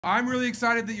I'm really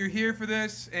excited that you're here for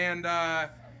this, and I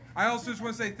also just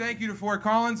want to say thank you to Fort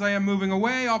Collins. I am moving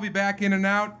away. I'll be back in and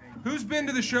out. Who's been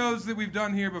to the shows that we've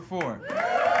done here before? All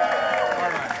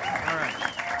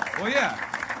right. Well, yeah,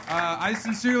 I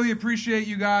sincerely appreciate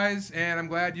you guys, and I'm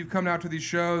glad you've come out to these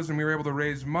shows, and we were able to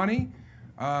raise money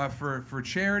for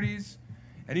charities.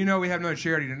 And you know we have another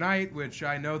charity tonight, which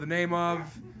I know the name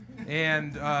of,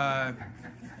 and I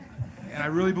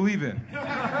really believe in,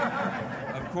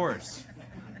 of course.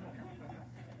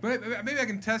 But maybe I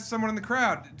can test someone in the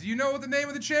crowd. Do you know what the name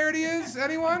of the charity is?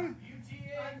 Anyone?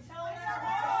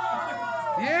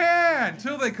 Yeah,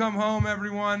 until they come home,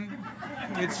 everyone.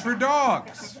 It's for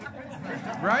dogs,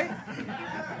 right?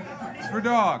 It's for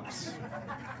dogs.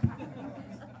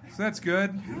 So that's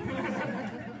good.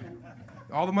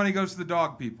 All the money goes to the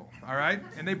dog people, all right?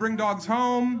 And they bring dogs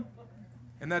home,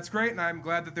 and that's great, and I'm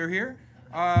glad that they're here.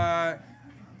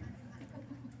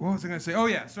 What was I gonna say? Oh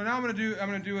yeah. So now I'm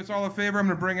gonna do us all a favor. I'm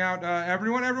gonna bring out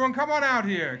everyone. Everyone, come on out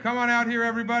here. Come on out here,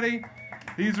 everybody.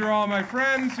 These are all my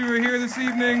friends who are here this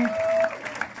evening.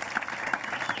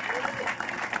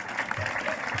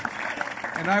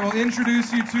 And I will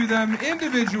introduce you to them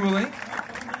individually.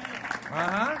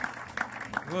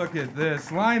 Look at this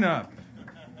lineup.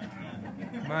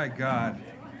 My God.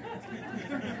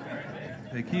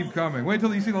 They keep coming. Wait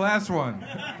till you see the last one.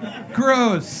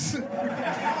 Gross.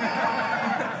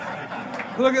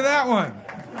 Look at that one.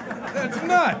 That's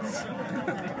nuts.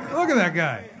 Look at that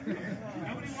guy.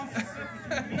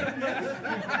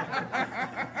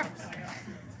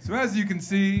 So as you can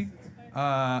see,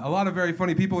 a lot of very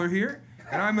funny people are here,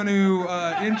 and I'm going to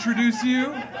introduce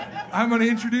you. I'm going to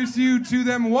introduce you to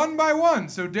them one by one.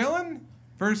 So Dylan,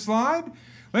 first slide.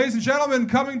 Ladies and gentlemen,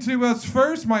 coming to us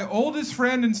first, my oldest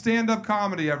friend in stand-up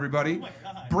comedy, everybody.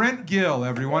 Brent Gill,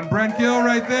 everyone. Brent Gill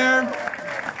right there.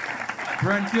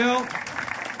 Brent Gill.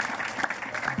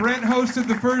 Brent hosted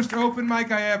the first open mic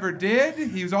I ever did.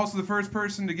 He was also the first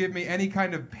person to give me any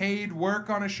kind of paid work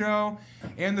on a show,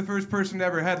 and the first person to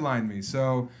ever headline me.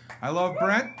 So I love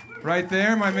Brent right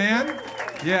there, my man.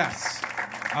 Yes.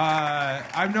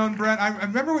 I've known Brent. I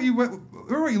remember what you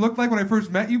looked like when I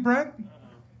first met you, Brent?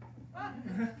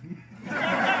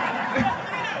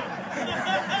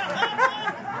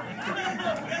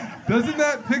 Doesn't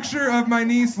that picture of my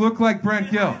niece look like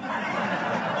Brent Gill?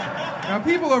 Now,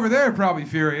 people over there are probably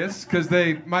furious because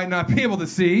they might not be able to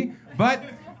see, but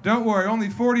don't worry, only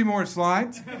 40 more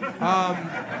slides.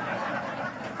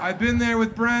 I've been there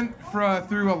with Brent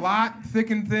through a lot, thick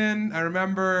and thin. I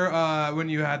remember when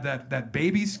you had that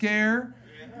baby scare,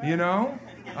 you know?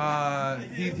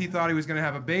 He thought he was going to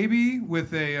have a baby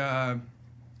with a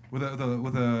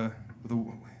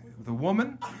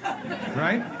woman,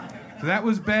 right? So that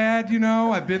was bad, you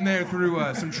know. I've been there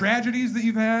through some tragedies that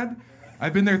you've had.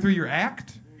 I've been there through your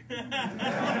act.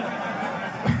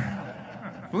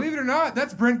 Believe it or not,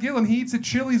 that's Brent Gill, and he eats at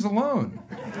Chili's alone.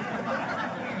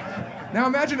 Now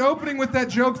imagine opening with that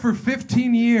joke for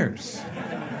 15 years.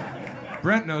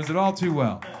 Brent knows it all too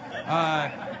well.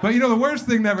 But you know the worst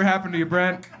thing that ever happened to you,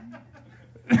 Brent?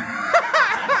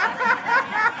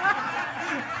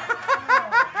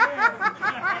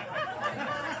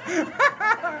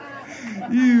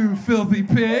 You filthy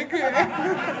pig.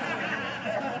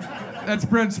 That's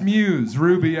Brent's muse,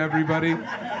 Ruby, everybody.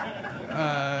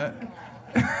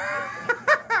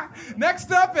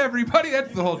 Next up, everybody.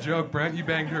 That's the whole joke, Brent. You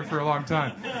banged her for a long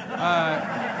time.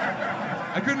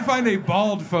 I couldn't find a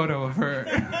bald photo of her.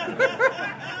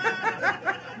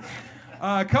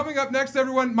 Coming up next,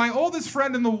 everyone, my oldest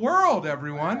friend in the world,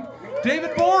 everyone.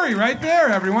 David Bory, right there,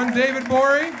 everyone. David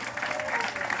Bory.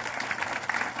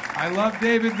 I love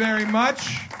David very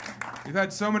much. We've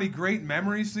had so many great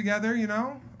memories together, you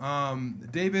know.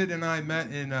 David and I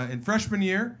met in freshman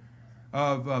year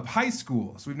of high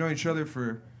school. So we've known each other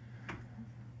for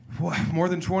more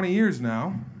than 20 years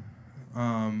now.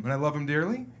 And I love him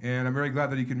dearly, and I'm very glad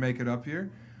that he could make it up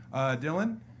here.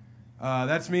 Dylan,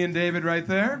 that's me and David right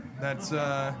there. That's,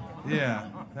 yeah,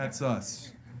 that's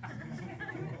us.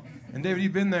 And David,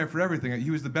 you've been there for everything. He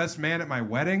was the best man at my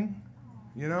wedding,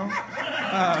 you know?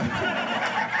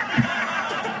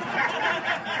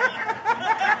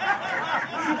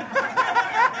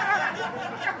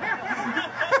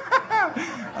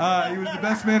 He was the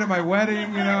best man at my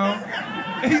wedding, you know.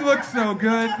 He looked so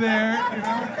good there, you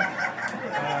know.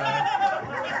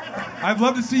 I'd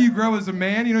love to see you grow as a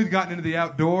man. You know, you've gotten into the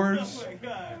outdoors.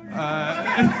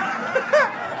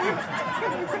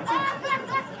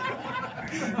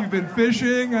 You've been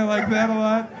fishing. I like that a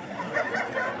lot.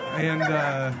 And,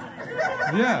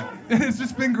 yeah, it's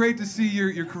just been great to see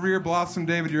your career blossom,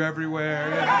 David. You're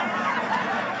everywhere.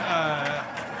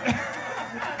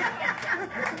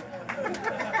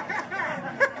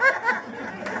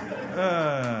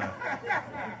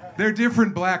 They're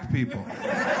different black people.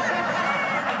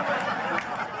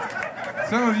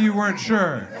 Some of you weren't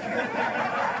sure.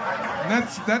 And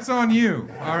that's on you,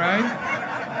 all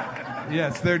right?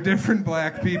 Yes, they're different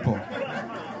black people.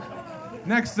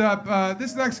 Next up,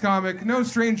 this next comic, no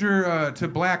stranger to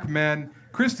black men,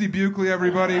 Christy Buckley,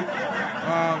 everybody.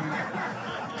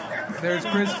 There's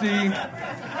Christy.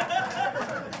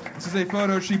 This is a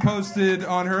photo she posted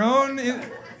on her own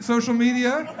social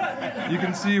media. You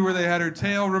can see where they had her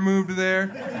tail removed there.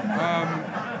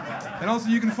 And also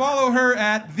you can follow her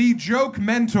at The Joke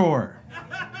Mentor.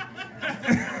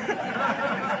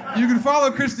 You can follow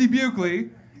Christy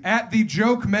Buckley at The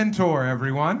Joke Mentor,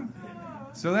 everyone.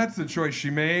 So that's the choice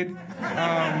she made.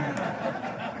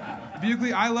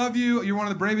 Buckley, I love you. You're one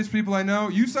of the bravest people I know.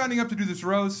 You signing up to do this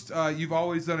roast, you've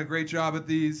always done a great job at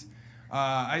these.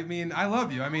 I mean, I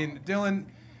love you. I mean, Dylan,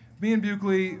 me and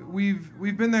Buckley,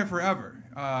 we've been there forever.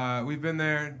 We've been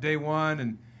there day one,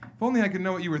 and if only I could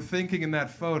know what you were thinking in that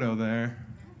photo there.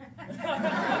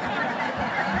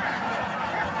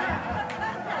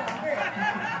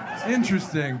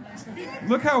 Interesting.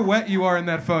 Look how wet you are in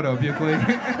that photo, Buckley.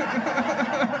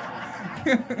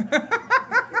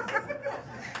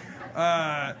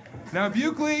 Now,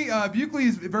 Buckley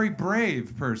is a very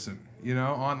brave person. You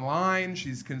know, online,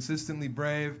 she's consistently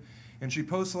brave, and she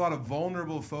posts a lot of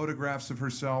vulnerable photographs of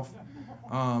herself.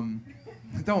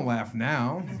 Don't laugh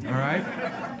now, all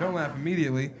right? Don't laugh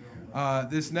immediately.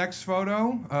 This next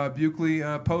photo, Buckley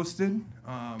posted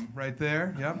right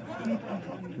there, yep.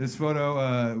 This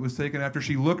photo was taken after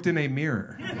she looked in a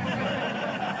mirror.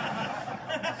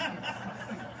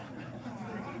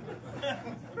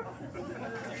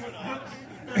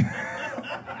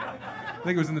 I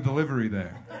think it was in the delivery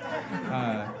there.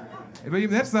 But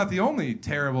even that's not the only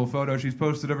terrible photo she's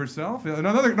posted of herself.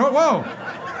 Another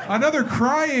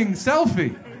crying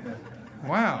selfie.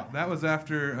 Wow, that was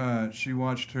after she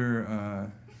watched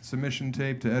her submission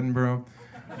tape to Edinburgh.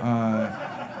 You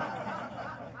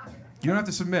don't have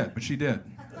to submit, but she did.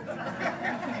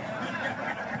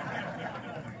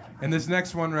 And this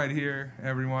next one right here,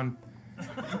 everyone.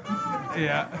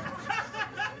 Yeah.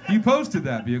 You posted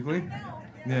that, Buckley.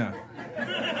 Yeah.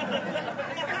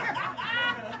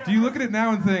 Do you look at it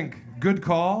now and think, good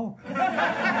call?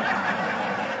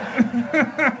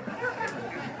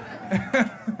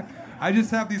 I just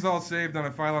have these all saved on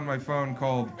a file on my phone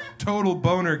called Total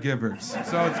Boner Givers.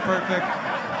 So it's perfect.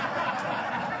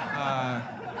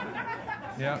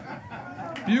 Yeah.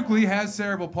 Buckley has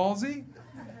cerebral palsy,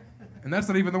 and that's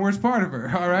not even the worst part of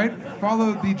her, all right?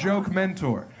 Follow The Joke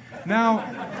Mentor. Now,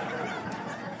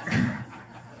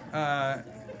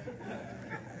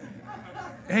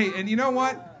 hey, and you know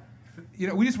what? You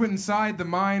know, we just went inside the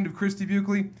mind of Christy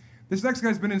Buckley. This next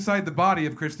guy's been inside the body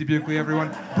of Christy Buckley,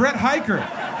 everyone. Brett Hiker.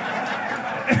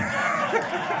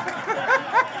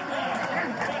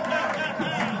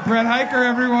 Brett Hiker,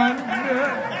 everyone.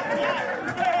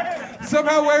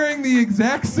 Somehow wearing the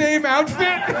exact same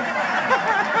outfit.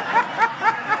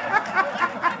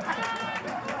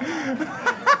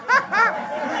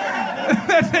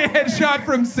 That's a headshot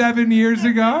from 7 years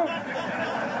ago.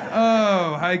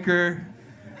 Oh, Hiker.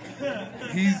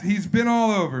 He's been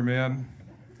all over, man.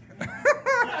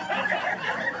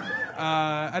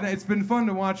 And it's been fun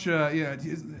to watch,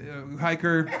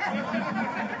 Hiker.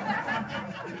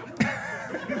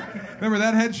 Remember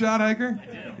that headshot, Hiker?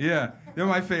 Yeah. You know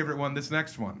my favorite one, this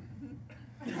next one.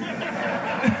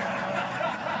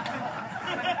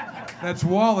 That's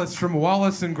Wallace from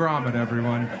Wallace and Gromit,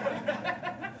 everyone.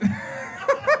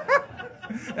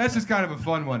 That's just kind of a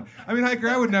fun one. I mean, Hiker,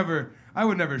 I would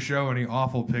never show any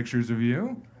awful pictures of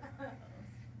you.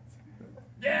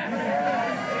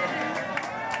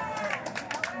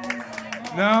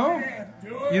 No?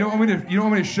 You don't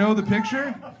want me to show the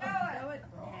picture?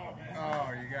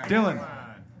 Dylan,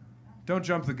 don't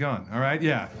jump the gun, all right?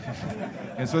 Yeah.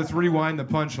 And so let's rewind the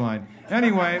punchline.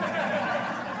 Anyway,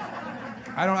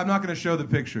 I'm not going to show the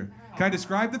picture. Can I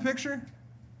describe the picture?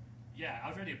 Yeah, I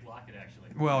was ready to block it,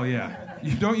 actually. Well, yeah.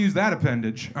 You don't use that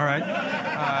appendage, all right?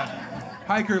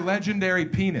 Hiker, legendary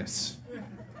penis.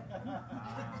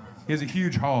 He has a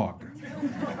huge hog.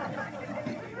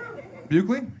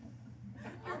 Buckley?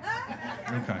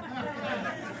 Okay.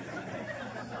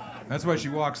 That's why she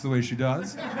walks the way she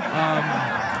does.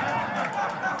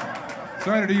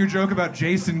 Sorry to do your joke about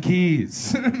Jason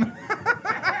Keys.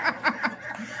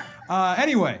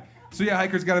 Anyway, so yeah,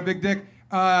 Hiker's got a big dick.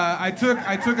 I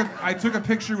took a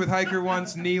picture with Hiker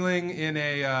once, kneeling in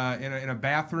a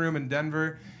bathroom in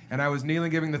Denver, and I was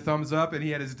kneeling, giving the thumbs up, and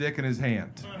he had his dick in his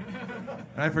hand.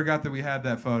 And I forgot that we had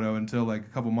that photo until like a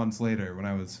couple months later when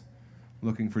I was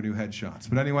looking for new headshots.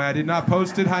 But anyway, I did not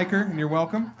post it, Hiker, and you're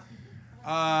welcome.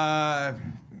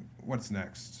 What's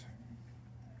next?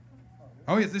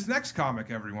 Oh, yes, this next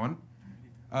comic, everyone.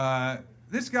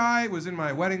 This guy was in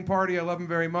my wedding party. I love him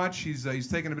very much. He's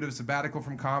taken a bit of a sabbatical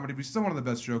from comedy, but he's still one of the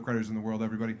best joke writers in the world,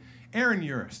 everybody. Aaron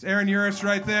Urist. Aaron Urist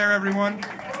right there, everyone.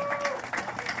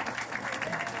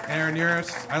 Aaron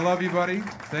Urist, I love you, buddy.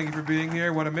 Thank you for being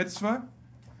here. What a mitzvah.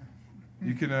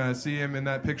 You can see him in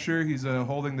that picture. He's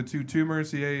holding the 2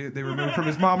 tumors they removed from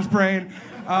his mom's brain.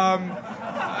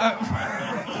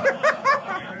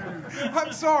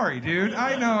 I'm sorry, dude.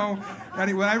 I know.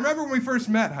 Anyway, I remember when we first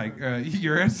met,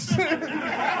 Urist. Remember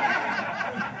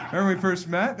when we first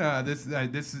met?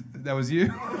 That was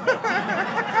you.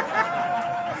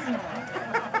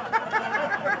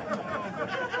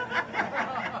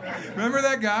 Remember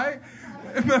that guy?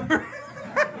 Remember?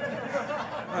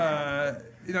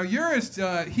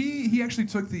 Urist, he actually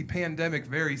took the pandemic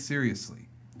very seriously.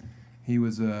 He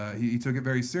took it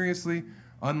very seriously,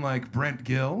 unlike Brent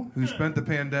Gill, who spent the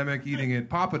pandemic eating at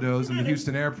Papados in the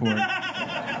Houston airport.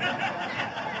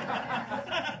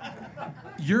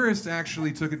 Urist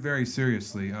actually took it very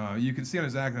seriously. You can see on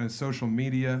his act on his social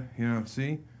media,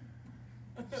 see?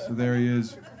 So there he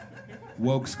is,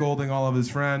 woke scolding all of his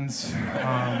friends.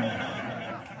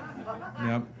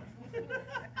 Yep.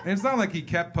 And it's not like he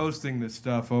kept posting this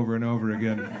stuff over and over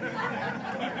again.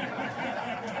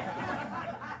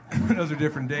 Those are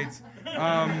different dates.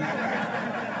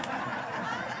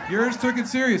 Yours took it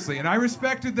seriously, and I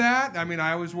respected that. I mean,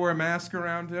 I always wore a mask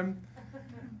around him.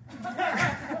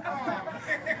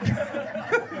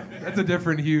 That's a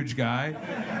different huge guy.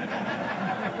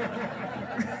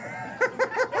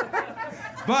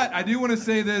 But I do want to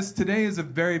say this. Today is a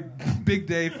very big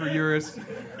day for Urist.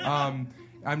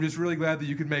 I'm just really glad that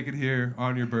you could make it here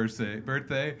on your birthday.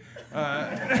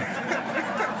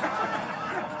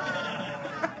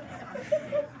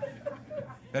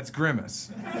 That's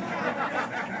Grimace.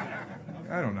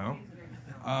 I don't know.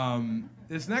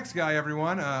 This next guy,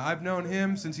 everyone, I've known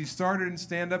him since he started in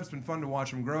stand-up. It's been fun to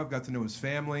watch him grow. I've got to know his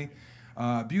family.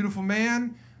 Beautiful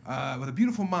man with a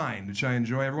beautiful mind, which I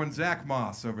enjoy. Everyone, Zach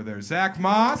Moss over there. Zach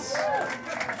Moss.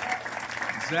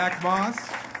 Zach Moss.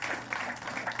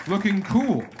 Looking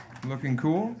cool. Looking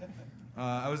cool.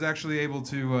 I was actually able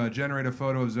to generate a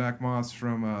photo of Zach Moss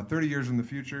from 30 years in the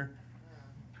future.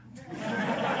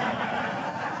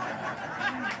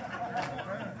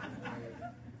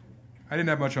 I didn't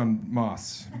have much on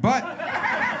Moss. But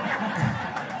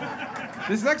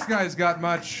this next guy's got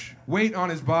much weight on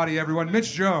his body, everyone.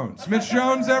 Mitch Jones. Mitch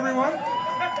Jones, everyone.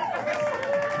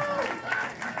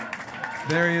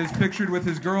 There he is, pictured with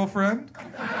his girlfriend.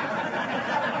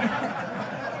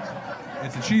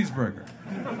 It's a cheeseburger.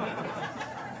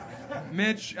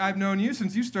 Mitch, I've known you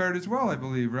since you started as well, I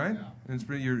believe, right? And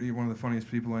you're one of the funniest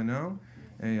people I know.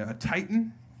 A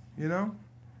titan,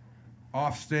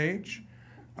 off stage.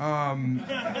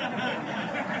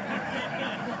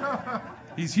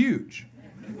 He's huge.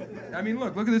 I mean,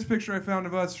 look at this picture I found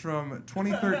of us from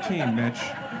 2013, Mitch.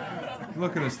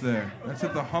 Look at us there. That's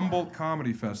at the Humboldt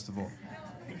Comedy Festival.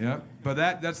 Yep.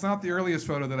 But that's not the earliest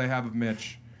photo that I have of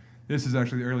Mitch. This is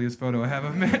actually the earliest photo I have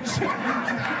of Mitch.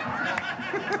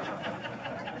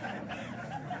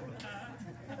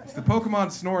 It's the Pokemon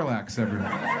Snorlax,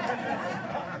 everyone.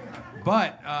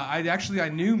 But I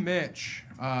knew Mitch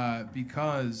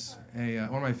because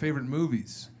one of my favorite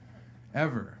movies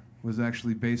ever was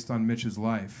actually based on Mitch's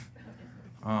life.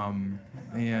 And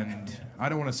I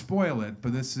don't want to spoil it,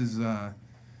 but this is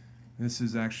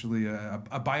actually a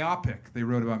biopic they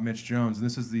wrote about Mitch Jones, and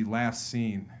this is the last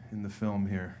scene in the film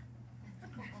here.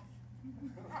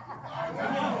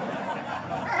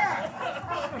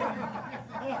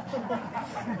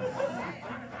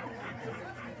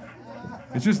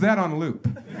 It's just that on loop.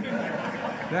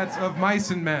 That's of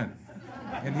Mice and Men.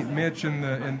 And Mitch,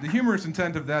 and the humorous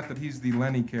intent of that he's the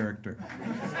Lenny character.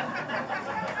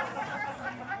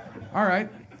 All right.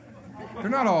 They're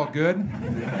not all good,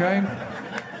 okay?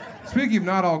 Speaking of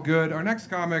not all good, our next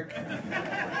comic,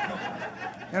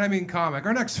 and I mean comic,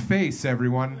 our next face,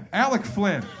 everyone, Alec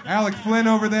Flynn. Alec Flynn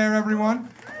over there, everyone.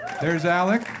 There's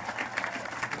Alec.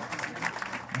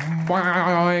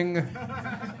 Boing.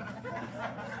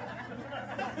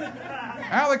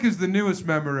 Alec is the newest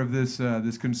member of this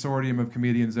consortium of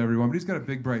comedians, everyone, but he's got a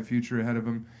big, bright future ahead of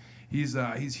him. He's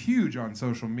huge on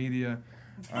social media.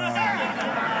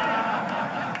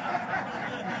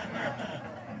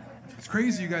 It's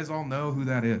crazy you guys all know who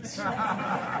that is.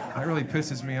 That really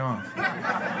pisses me off.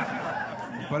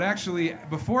 But actually,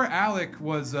 before Alec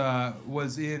was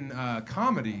in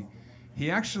comedy, he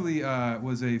actually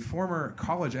was a former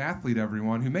college athlete,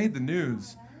 everyone, who made the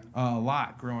news a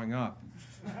lot growing up.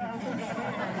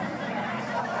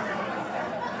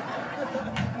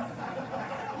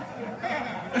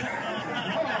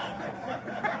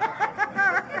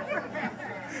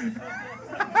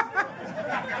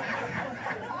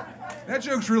 That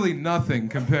joke's really nothing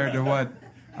compared to what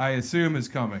I assume is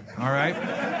coming, all right?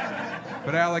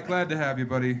 But Alec, glad to have you,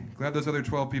 buddy. Glad those other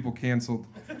 12 people canceled.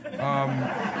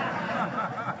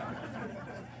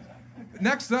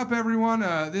 Next up, everyone,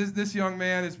 this young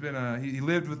man has been, he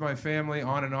lived with my family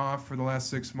on and off for the last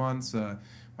 6 months.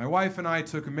 My wife and I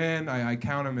took him in. I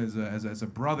count him as a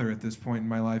brother at this point in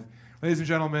my life. Ladies and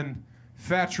gentlemen,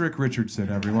 Fatrick Richardson,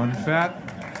 everyone. Fat.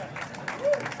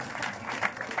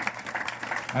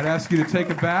 I'd ask you to take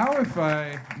a bow if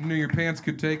I knew your pants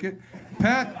could take it.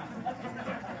 Pat.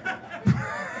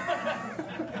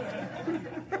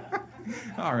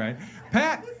 All right.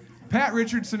 Pat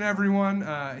Richardson,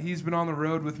 everyone. He's been on the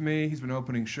road with me. He's been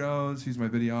opening shows. He's my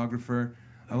videographer.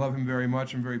 I love him very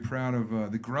much. I'm very proud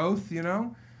of the growth, you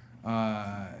know.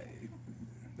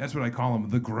 That's what I call him,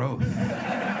 the growth.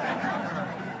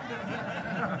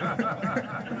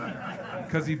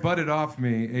 Because he butted off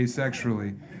me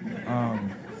asexually.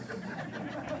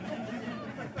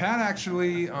 Pat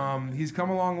actually, he's come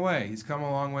a long way. He's come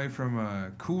a long way from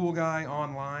a cool guy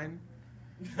online.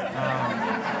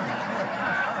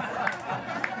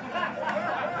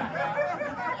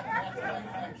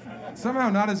 Somehow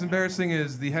not as embarrassing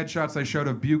as the headshots I showed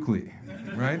of Buckley,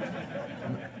 right?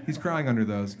 He's crying under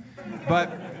those.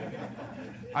 But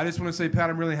I just want to say,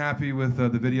 Pat, I'm really happy with the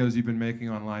videos you've been making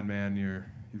online, man.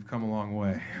 You've come a long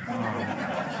way.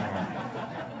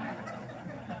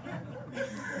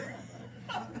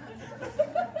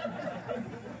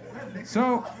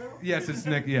 So, yes, it's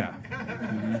Nick, yeah.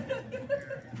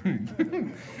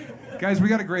 Guys, we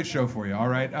got a great show for you, all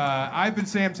right? I've been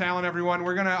Sam Tallent, everyone.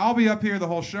 I'll be up here the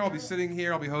whole show. I'll be sitting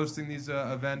here. I'll be hosting these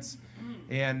events.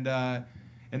 And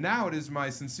now it is my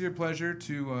sincere pleasure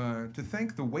to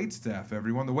thank the waitstaff,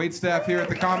 everyone. The waitstaff here at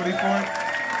the Comedy Fort.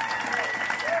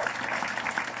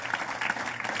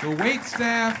 The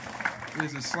waitstaff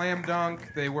is a slam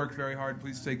dunk. They work very hard.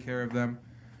 Please take care of them.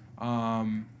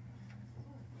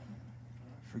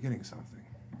 Forgetting something.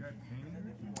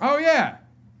 Oh, yeah.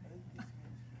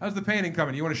 How's the painting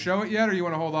coming? You want to show it yet, or you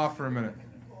want to hold off for a minute?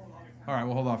 All right,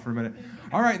 we'll hold off for a minute.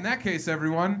 All right, in that case,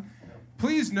 everyone,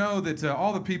 please know that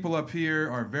all the people up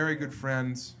here are very good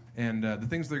friends, and the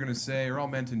things they're going to say are all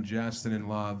meant in jest and in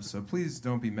love, so please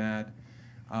don't be mad.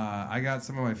 I got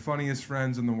some of my funniest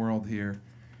friends in the world here,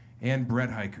 and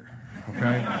Brett Hiker,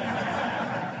 okay?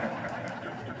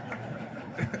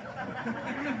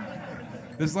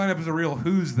 This lineup is a real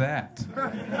who's that?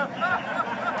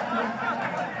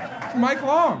 Mike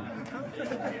Long.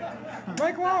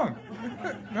 Mike Long.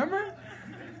 Remember?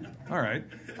 All right.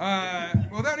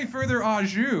 Without any further au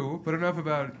jus, but enough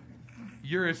about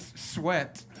Uris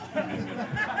Sweat.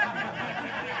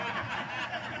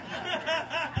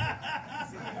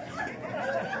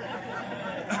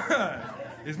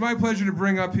 It's my pleasure to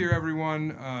bring up here, everyone,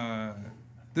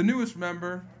 the newest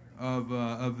member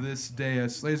of this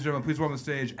dais. Ladies and gentlemen, please welcome to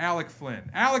the stage Alec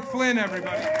Flynn. Alec Flynn,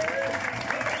 everybody.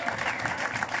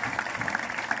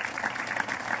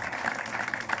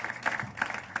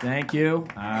 Thank you.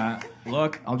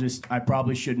 Look, I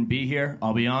probably shouldn't be here,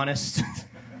 I'll be honest.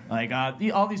 Like,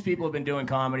 all these people have been doing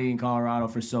comedy in Colorado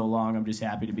for so long, I'm just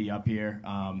happy to be up here.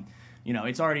 You know,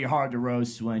 it's already hard to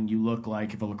roast when you look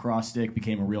like if a lacrosse stick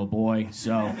became a real boy,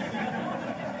 so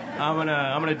I'm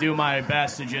gonna do my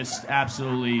best to just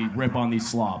absolutely rip on these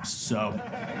slobs. So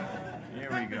here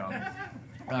we go.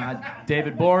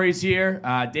 David Borey's here.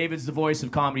 David's the voice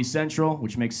of Comedy Central,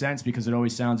 which makes sense because it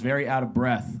always sounds very out of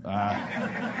breath.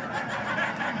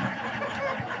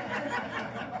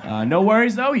 No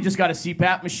worries, though. He just got a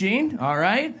CPAP machine. All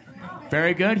right.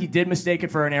 Very good. He did mistake it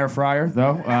for an air fryer,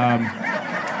 though.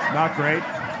 Not great.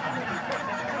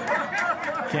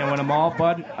 Can't win them all,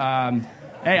 bud.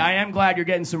 Hey, I am glad you're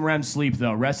getting some REM sleep,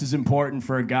 though. Rest is important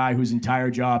for a guy whose entire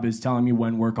job is telling me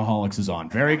when Workaholics is on.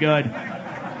 Very good.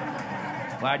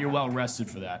 Glad you're well rested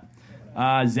for that.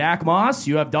 Zach Moss,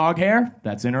 you have dog hair.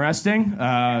 That's interesting.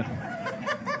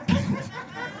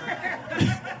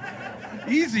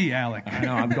 Easy, Alec. I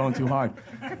know, I'm going too hard.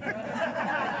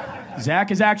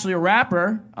 Zach is actually a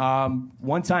rapper.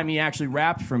 One time he actually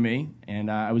rapped for me, and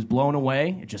I was blown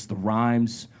away. Just the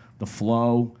rhymes, the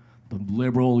flow, the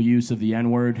liberal use of the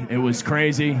N-word. It was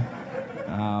crazy.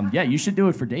 Yeah, you should do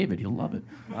it for David. He'll love it.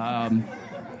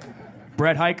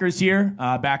 Brett Hiker's here,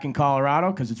 back in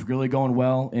Colorado, because it's really going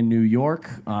well in New York.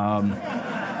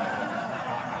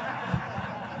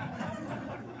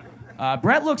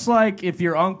 Brett looks like if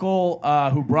your uncle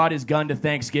who brought his gun to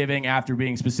Thanksgiving after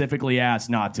being specifically asked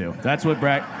not to. That's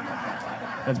Brett's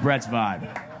vibe.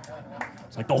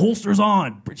 Like, the holster's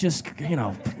on. Just,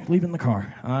 leave it in the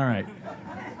car. All right.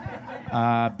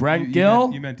 Brent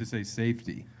Gill. You meant to say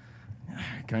safety.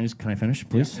 Can I finish,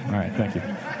 please? All right, thank you.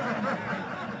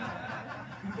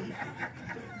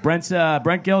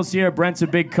 Brent Gill's here. Brent's a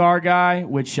big car guy,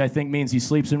 which I think means he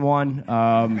sleeps in one.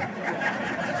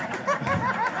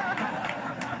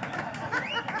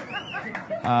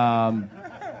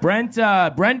 Brent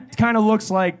kind of looks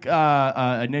like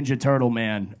a Ninja Turtle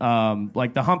man,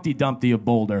 like the Humpty Dumpty of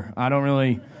Boulder. I don't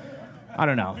know.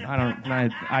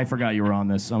 I forgot you were on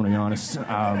this. I'm gonna be honest.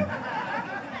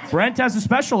 Brent has a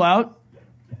special out.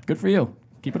 Good for you.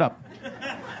 Keep it up.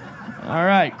 All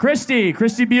right, Christy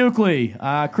Buckley.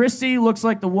 Christy looks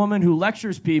like the woman who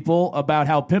lectures people about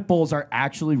how pit bulls are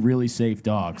actually really safe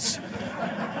dogs.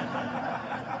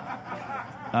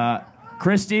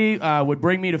 Christy would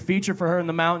bring me to feature for her in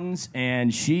the mountains,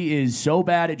 and she is so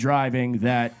bad at driving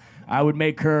that I would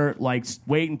make her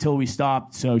wait until we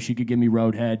stopped so she could give me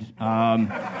roadhead.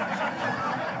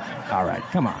 All right,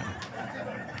 come on.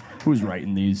 Who's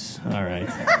writing these? All right.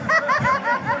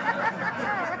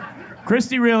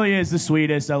 Christy really is the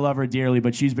sweetest. I love her dearly,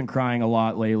 but she's been crying a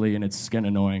lot lately, and it's getting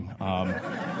annoying. All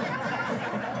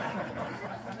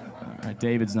right,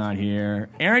 David's not here.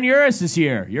 Aaron Urist is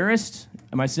here. Urist?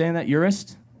 Am I saying that?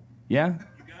 Urist? Yeah? You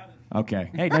got it. Okay.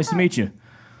 Hey, nice to meet you.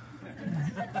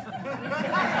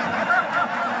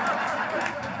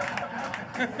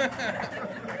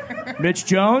 Mitch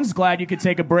Jones, glad you could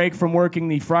take a break from working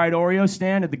the fried Oreo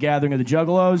stand at the Gathering of the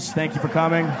Juggalos. Thank you for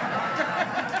coming.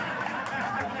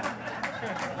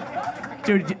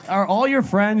 Dude, are all your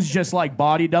friends just like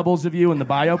body doubles of you in the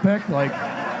biopic? Like,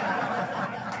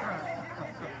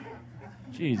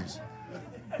 Jesus.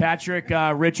 Patrick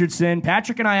Richardson.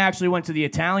 Patrick and I actually went to the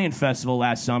Italian festival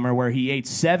last summer where he ate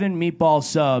 7 meatball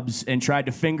subs and tried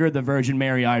to finger the Virgin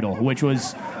Mary idol, which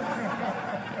was...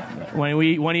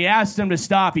 When he asked him to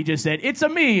stop, he just said, "It's a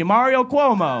me, Mario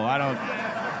Cuomo."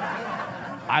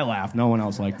 I laughed. No one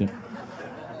else liked it.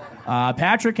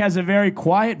 Patrick has a very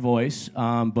quiet voice,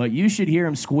 but you should hear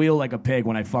him squeal like a pig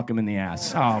when I fuck him in the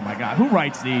ass. Oh, my God. Who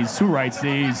writes these?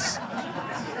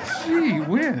 Gee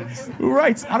whiz. Who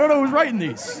writes? I don't know who's writing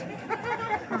these.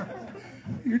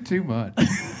 You're too much.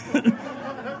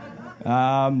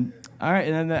 All right,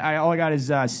 and then all I got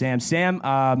is Sam.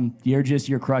 Sam,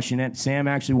 you're crushing it. Sam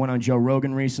actually went on Joe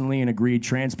Rogan recently and agreed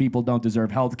trans people don't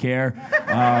deserve health care.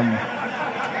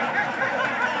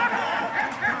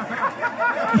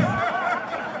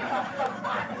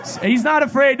 He's not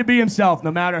afraid to be himself,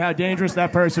 no matter how dangerous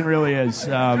that person really is.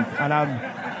 Did I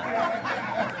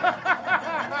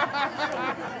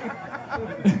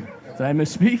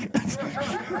misspeak?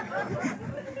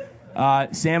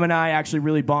 Sam and I actually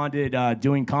really bonded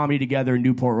doing comedy together in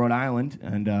Newport, Rhode Island.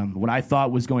 And what I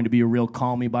thought was going to be a real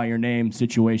call me by your name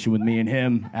situation with me and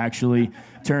him actually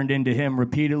turned into him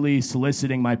repeatedly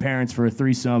soliciting my parents for a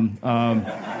threesome.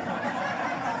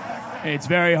 It's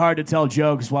very hard to tell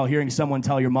jokes while hearing someone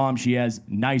tell your mom she has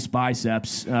nice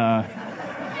biceps. I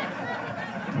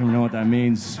don't even know what that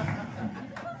means.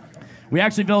 We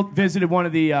actually visited one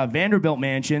of the Vanderbilt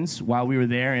mansions while we were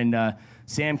there, and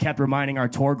Sam kept reminding our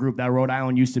tour group that Rhode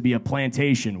Island used to be a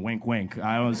plantation. Wink, wink. It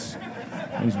was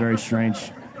very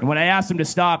strange. And when I asked him to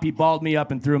stop, he balled me up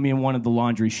and threw me in one of the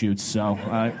laundry chutes. So,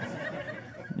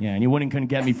 yeah, and he couldn't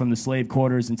get me from the slave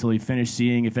quarters until he finished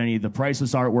seeing if any of the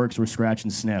priceless artworks were scratch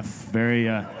and sniff.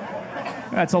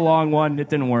 That's a long one. It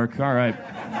didn't work. All right.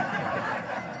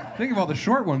 Think of all the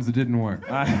short ones that didn't work.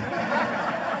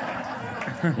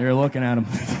 You're looking at him.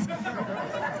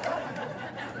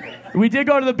 We did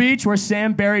go to the beach where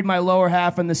Sam buried my lower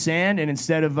half in the sand, and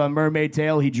instead of a mermaid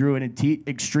tail, he drew an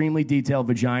extremely detailed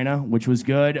vagina, which was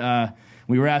good.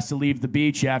 We were asked to leave the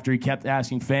beach after he kept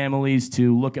asking families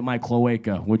to look at my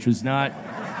cloaca, which was not...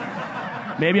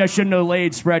 Maybe I shouldn't have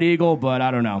laid spread eagle, but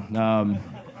I don't know.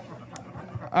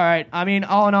 All right, I mean,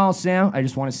 all in all, Sam, I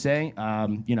just want to say,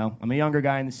 I'm a younger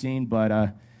guy in the scene,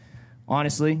 but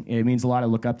honestly, it means a lot. I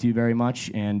look up to you very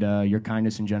much, and your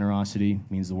kindness and generosity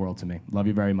means the world to me. Love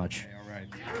you very much. All right.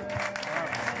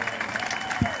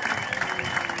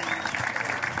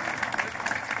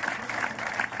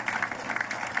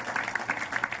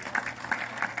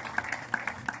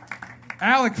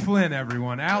 Alec Flynn,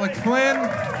 everyone. Alec Flynn.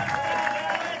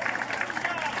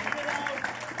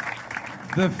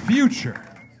 The future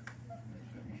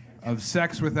of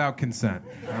sex without consent.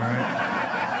 All right?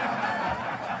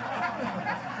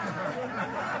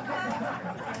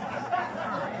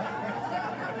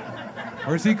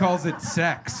 Or as he calls it,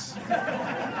 sex.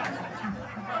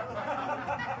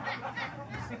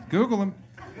 Google him.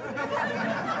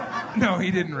 No,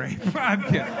 he didn't rape. I'm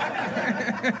kidding.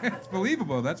 It's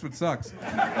believable. That's what sucks.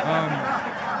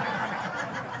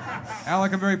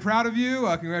 Alec, I'm very proud of you.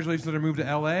 Congratulations on your move to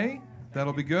L.A.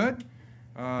 That'll be good.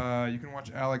 You can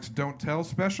watch Alec's Don't Tell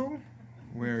special,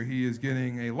 where he is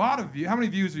getting a lot of views. How many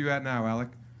views are you at now, Alec?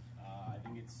 I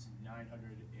think it's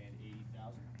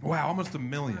 980,000. Wow, almost 1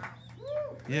 million.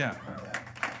 Yeah.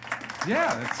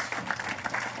 Yeah, that's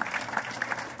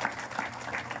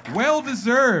well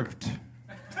deserved.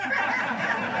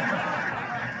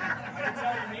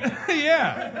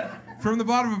 Yeah. From the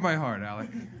bottom of my heart, Alec.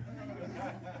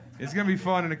 It's going to be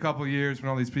fun in a couple years when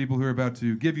all these people who are about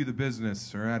to give you the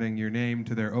business are adding your name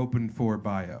to their open for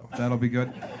bio. That'll be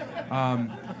good.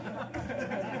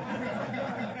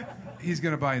 He's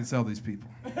going to buy and sell these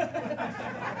people.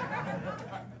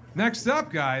 Next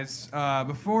up, guys,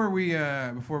 before we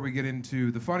get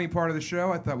into the funny part of the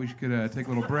show, I thought we could take a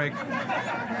little break.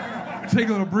 Take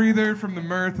a little breather from the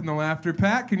mirth and the laughter.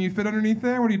 Pat, can you fit underneath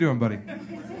there? What are you doing, buddy?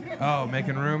 Oh,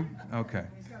 making room? Okay.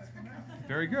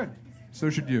 Very good. So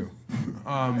should you.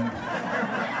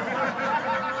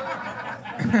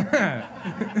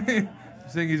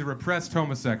 Saying he's a repressed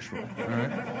homosexual, all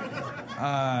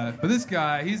right? But this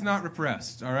guy, he's not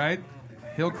repressed, all right?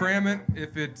 He'll cram it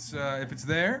if it's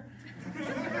there.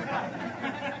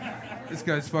 This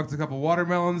guy's fucked a couple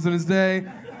watermelons in his day.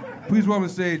 Please welcome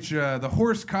to stage the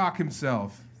horse cock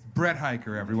himself, Brett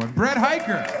Hiker, everyone. Brett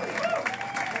Hiker!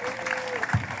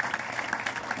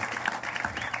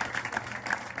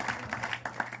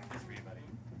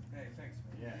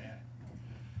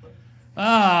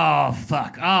 Oh,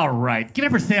 fuck. All right. Give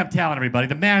it for Sam Tallent, everybody.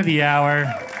 The man of the hour.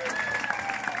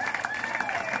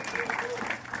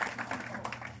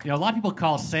 You know, a lot of people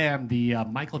call Sam the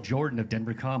Michael Jordan of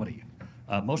Denver comedy.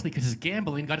 Mostly because his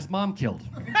gambling got his mom killed.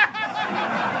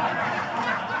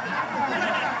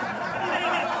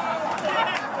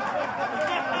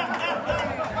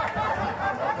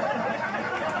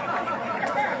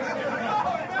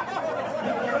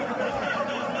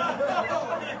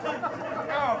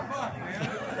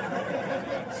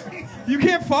 You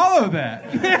can't follow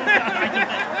that.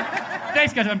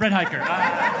 Thanks, guys. I'm Brett Hiker.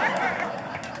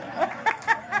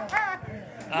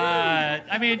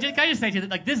 I mean, can I just say to you,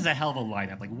 like, this is a hell of a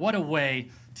lineup. Like, what a way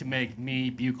to make me,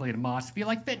 Buckley, and Moss feel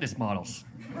like fitness models.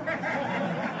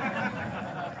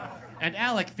 And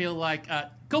Alec feel like,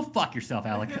 go fuck yourself,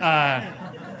 Alec.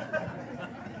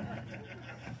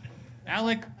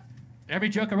 Alec, every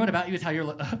joke I wrote about you is how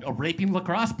you're a raping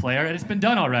lacrosse player, and it's been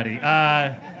done already.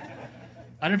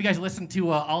 I don't know if you guys listen to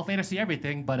All Fantasy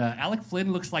Everything, but Alec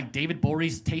Flynn looks like David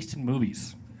Borie's taste in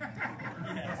movies.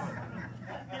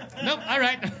 Nope, all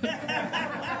right.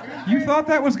 You thought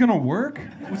that was gonna work?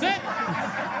 Was it?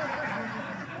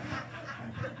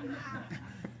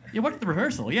 You worked at the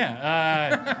rehearsal,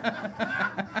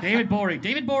 yeah. David Borie.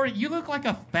 David Borie, you look like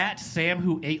a fat Sam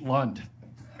who ate Lund.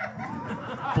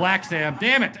 Black Sam.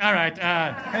 Damn it. All right.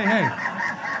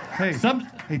 Hey,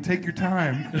 hey, take your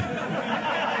time.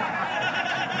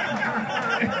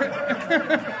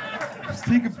 Just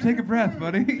take a breath,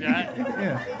 buddy. Yeah. Take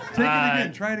it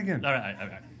again. Try it again. All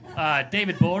right.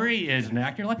 David Borie is an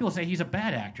actor. A lot of people say he's a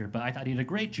bad actor, but I thought he did a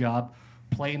great job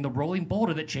playing the rolling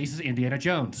boulder that chases Indiana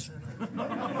Jones.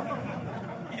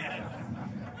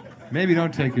 Maybe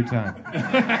don't take your time.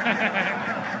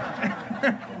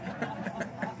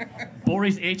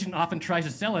 Borie's agent often tries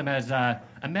to sell him as,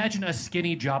 imagine a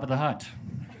skinny Jabba the Hutt.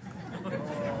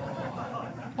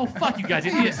 Oh, fuck you guys.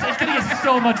 It's going to get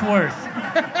so much worse.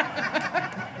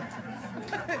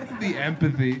 The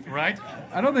empathy. Right?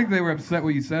 I don't think they were upset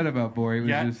what you said about Borie. It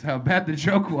was just how bad the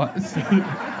joke was.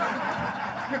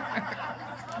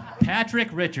 Patrick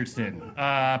Richardson.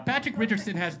 Patrick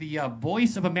Richardson has the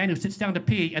voice of a man who sits down to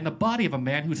pee and the body of a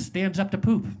man who stands up to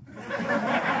poop.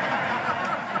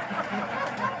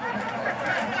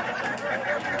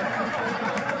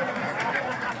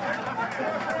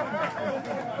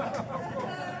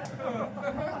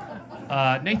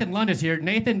 Nathan Lund is here.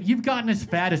 Nathan, you've gotten as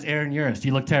fat as Aaron Uris.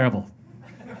 You look terrible.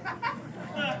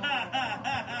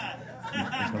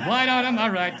 Light on him.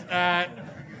 All right.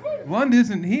 Lund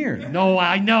isn't here. No,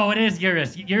 I know it is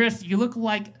Uris. Uris, you look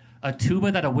like a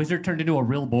tuba that a wizard turned into a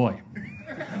real boy.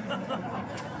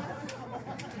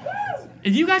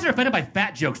 If you guys are offended by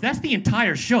fat jokes, that's the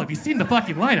entire show. Have you seen the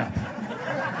fucking lineup?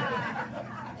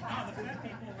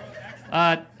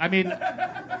 I mean,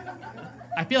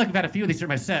 I feel like we've had a few of these during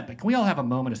my set, but can we all have a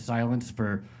moment of silence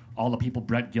for all the people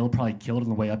Brett Gill probably killed on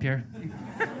the way up here?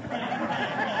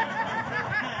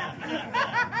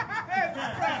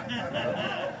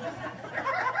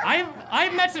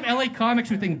 I've met some LA comics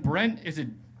who think Brent is a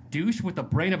douche with the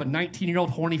brain of a 19-year-old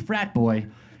horny frat boy,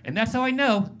 And that's how I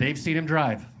know they've seen him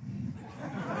drive.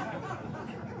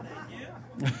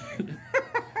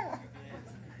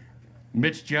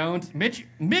 Mitch Jones. Mitch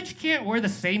can't wear the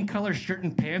same color shirt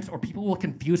and pants or people will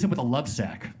confuse him with a love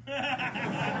sack.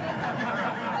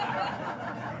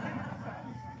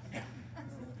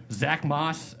 Zach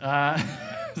Moss.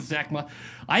 Zach Moss.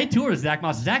 I toured Zach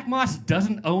Moss. Zach Moss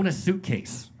doesn't own a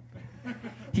suitcase.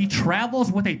 He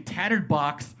travels with a tattered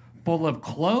box full of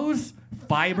clothes,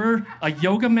 fiber, a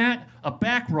yoga mat, a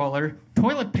back roller,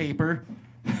 toilet paper,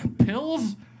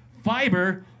 pills,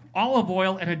 fiber, olive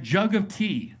oil, and a jug of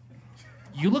tea.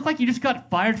 You look like you just got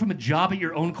fired from a job at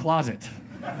your own closet.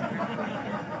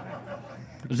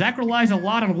 Zach relies a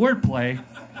lot on wordplay.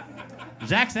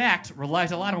 Zach's act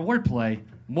relies a lot on wordplay.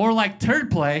 More like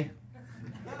turd play.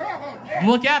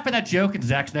 Look out for that joke in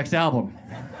Zach's next album.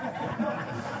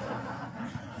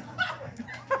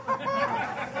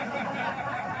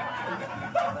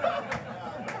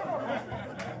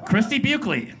 Christy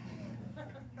Buckley.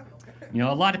 You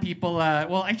know, a lot of people,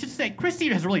 well, I should say, Christy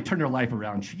has really turned her life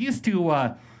around. She used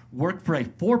to work for a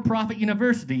for-profit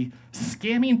university,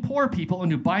 scamming poor people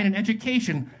into buying an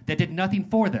education that did nothing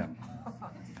for them.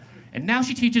 And now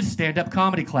she teaches stand-up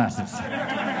comedy classes.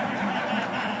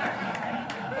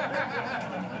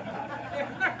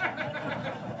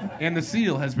 And the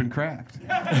seal has been cracked.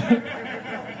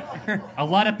 A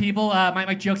lot of people might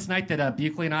make jokes tonight that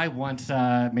Buckley and I once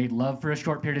made love for a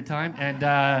short period of time, and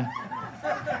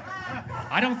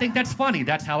I don't think that's funny.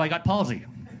 That's how I got palsy.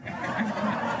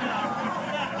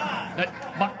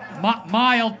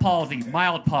 Mild palsy,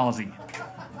 mild palsy.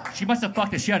 She must have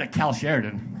fucked the shit out of Cal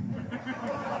Sheridan.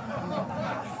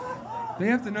 They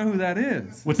have to know who that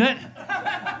is. What's that?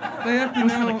 They have to It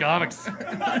was know. for the comics.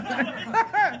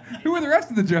 Who are the rest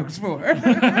of the jokes for?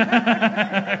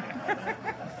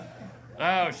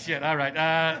 Oh, shit. All right.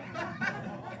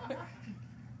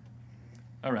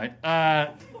 All right.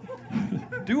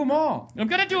 Do them all. I'm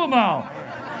going to do them all.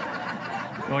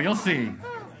 Well, you'll see.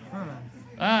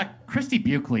 Christy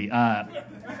Buckley.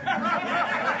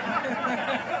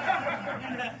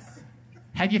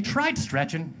 Have you tried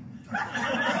stretching?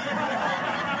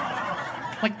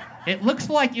 Like, it looks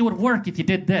like it would work if you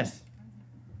did this.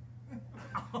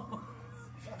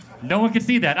 No one can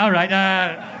see that. All right.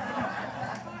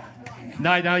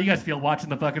 Now you guys feel watching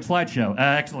the fucking slideshow.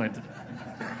 Excellent.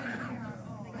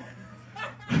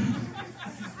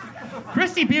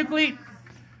 Christy Buckley.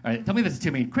 All right, tell me this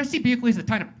to me. Christy Buckley is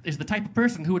the type of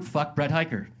person who would fuck Brett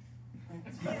Hiker.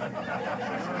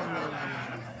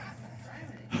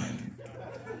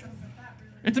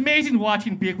 It's amazing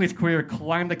watching Buckley's career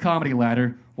climb the comedy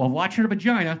ladder while watching her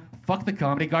vagina fuck the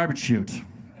comedy garbage chute.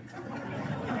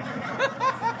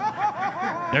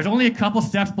 There's only a couple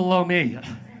steps below me.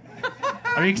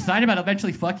 Are you excited about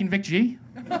eventually fucking Vic G?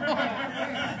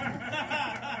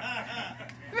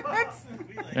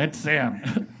 And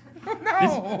Sam.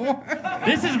 No.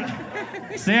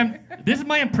 Sam, this is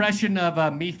my impression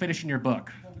of me finishing your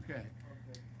book. Okay.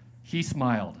 He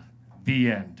smiled.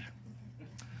 The end.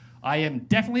 I am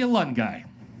definitely a Lund guy.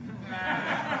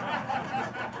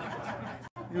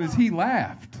 It was he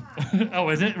laughed. Oh,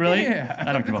 is it? Really? Yeah.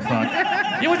 I don't give a fuck.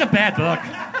 It was a bad book.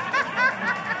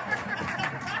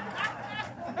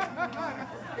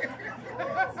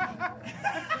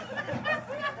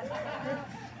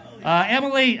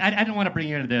 Emily, I didn't want to bring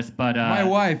you into this, but... My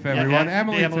wife, everyone. yeah,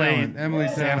 Emily Tallent. Emily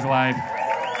Sam's Tallent. wife.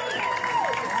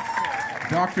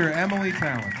 Dr. Emily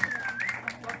Tallent.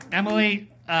 Emily,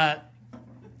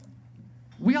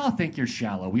 we all think you're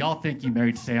shallow. We all think you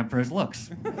married Sam for his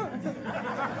looks.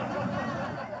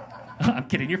 I'm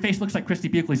kidding. Your face looks like Christy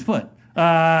Buckley's foot.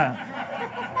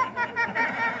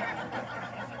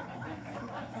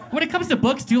 When it comes to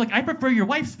books, too, like, I prefer your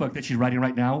wife's book that she's writing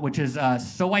right now, which is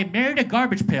So I Married a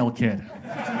Garbage Pail Kid.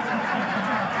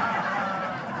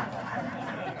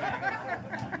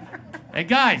 Hey,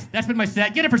 guys, that's been my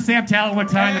set. Get it for Sam Tallent one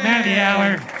time, the man of the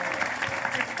hour.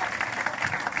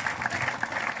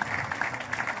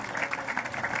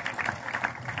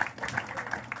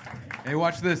 Hey,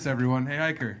 watch this, everyone. Hey,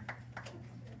 Hiker.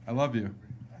 I love you.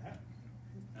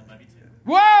 I love you, too.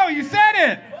 Whoa, you said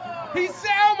it! He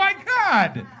said, oh my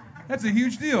God! That's a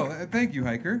huge deal. Thank you,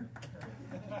 Hiker.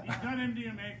 He's done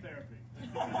MDMA therapy.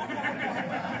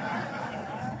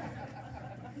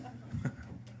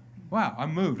 Wow,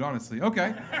 I'm moved, honestly.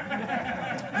 Okay.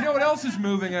 You know what else is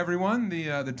moving, everyone?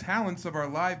 The talents of our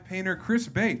live painter, Chris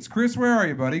Bates. Chris, where are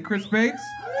you, buddy? Chris Bates?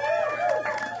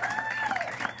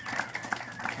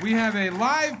 We have a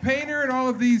live painter, and all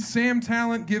of these Sam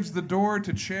Tallent gives the door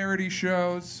to charity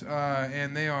shows,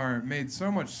 and they are made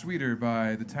so much sweeter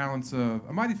by the talents of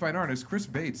a mighty fine artist, Chris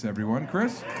Bates, everyone.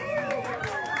 Chris?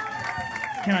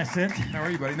 Can I sit? How are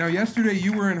you, buddy? Now, yesterday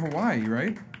you were in Hawaii,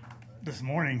 right? This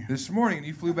morning. This morning, and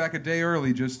you flew back a day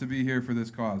early just to be here for this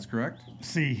cause, correct?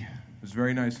 See. It was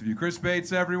very nice of you. Chris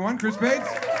Bates, everyone. Chris Bates?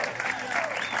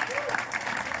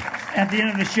 At the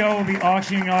end of the show, we'll be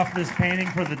auctioning off this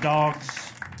painting for the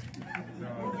dogs.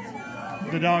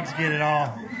 The dogs get it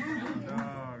all.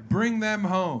 Bring them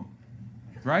home,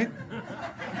 right?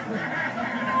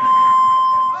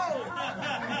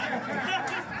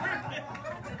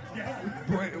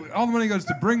 All the money goes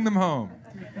to bring them home.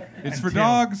 It's for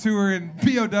dogs who are in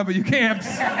POW camps.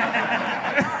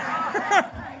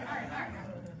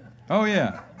 Oh,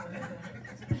 yeah.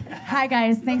 Hi,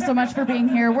 guys. Thanks so much for being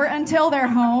here. We're Until They're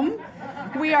Home.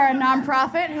 We are a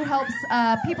nonprofit who helps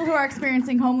people who are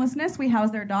experiencing homelessness. We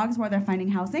house their dogs while they're finding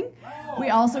housing. We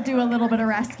also do a little bit of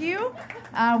rescue.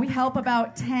 We help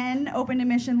about 10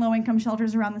 open-to-mission low-income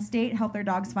shelters around the state help their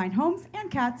dogs find homes, and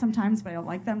cats sometimes, but I don't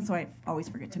like them, so I always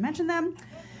forget to mention them.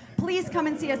 Please come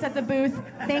and see us at the booth.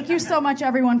 Thank you so much,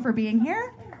 everyone, for being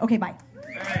here. Okay, bye.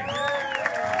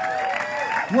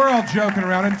 We're all joking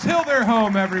around. Until they're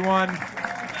home, everyone.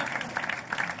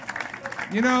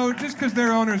 You know, just because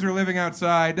their owners are living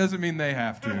outside doesn't mean they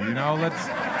have to. You know, let's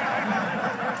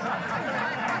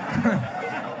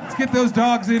get those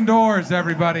dogs indoors,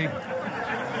 everybody.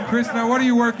 Chris, now what are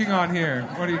you working on here?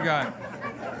 What do you got?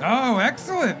 Oh,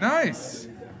 excellent, nice.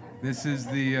 This is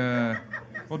the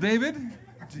well, David.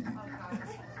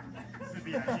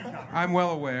 I'm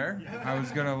well aware. I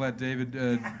was gonna let David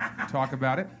talk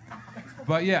about it.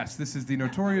 But yes, this is the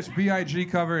Notorious B.I.G.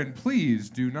 cover, and please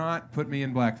do not put me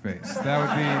in blackface. That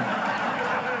would be...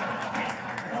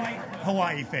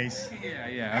 Hawaii face.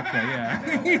 Yeah, okay, yeah.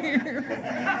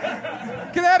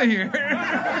 Get out of here.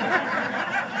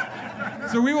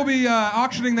 So we will be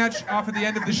auctioning that off at the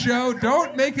end of the show.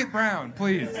 Don't make it brown,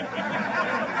 please.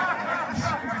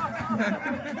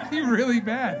 That'd be really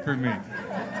bad for me.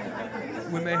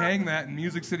 When they hang that in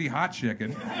Music City Hot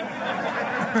Chicken.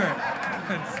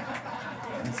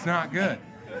 It's not good.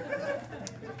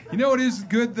 You know what is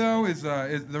good, though, is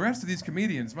the rest of these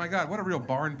comedians. My God, what a real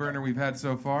barn burner we've had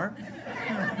so far.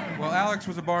 Well, Alex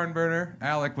was a barn burner.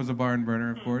 Alec was a barn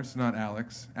burner, of course, not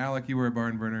Alex. Alec, you were a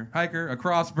barn burner. Hiker, a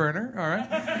cross burner, all right.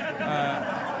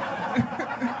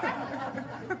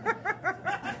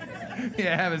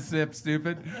 Yeah, have a sip,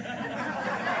 stupid.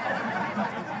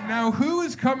 Now, who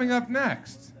is coming up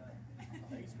next?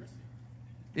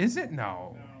 Is it?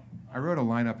 No. I wrote a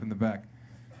line up in the back.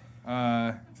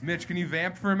 Mitch, can you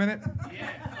vamp for a minute? Yeah.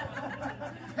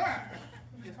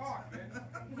 Talk, man.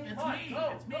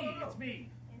 It's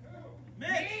me. Mitch!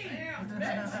 It's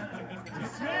Mitch.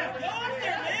 Go up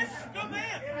there, Mitch. Go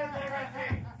vamp.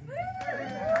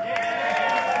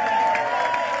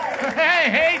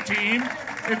 Hey, team.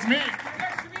 It's me. The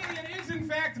next comedian is, in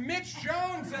fact, Mitch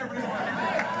Jones, everyone.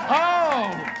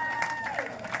 Oh!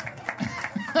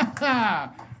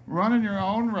 Running your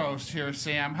own roast here,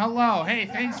 Sam. Hello. Hey,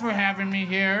 thanks for having me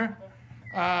here.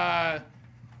 Brett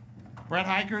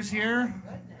Hiker's here.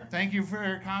 Thank you for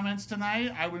your comments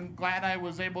tonight. I'm glad I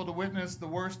was able to witness the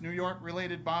worst New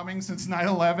York-related bombing since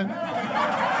 9/11.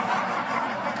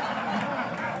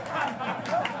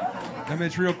 Now,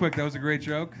 Mitch, real quick, that was a great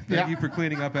joke. Thank you for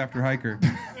cleaning up after Hiker.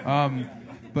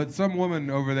 But some woman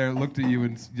over there looked at you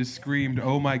and just screamed,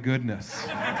 "Oh my goodness."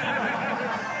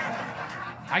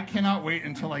 I cannot wait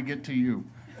until I get to you.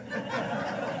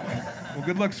 Well,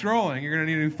 good luck scrolling. You're going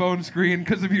to need a new phone screen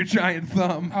because of your giant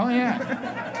thumb. Oh, yeah.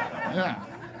 Yeah.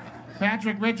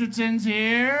 Patrick Richardson's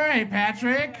here. Hey,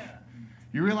 Patrick.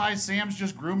 You realize Sam's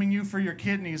just grooming you for your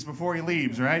kidneys before he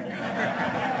leaves, right?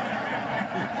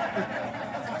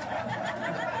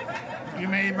 You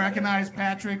may recognize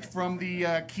Patrick from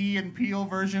the Key and Peele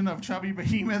version of Chubby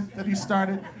Behemoth that he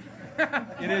started.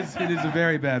 It is a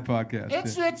very bad podcast.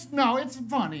 It's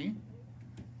funny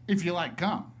if you like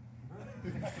cum.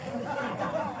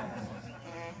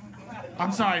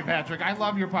 I'm sorry, Patrick. I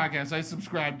love your podcast. I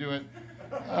subscribe to it.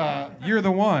 You're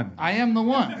the one. I am the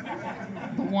one.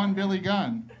 The one Billy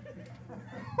Gunn.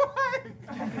 What?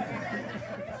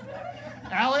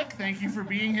 Alec, thank you for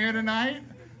being here tonight.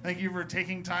 Thank you for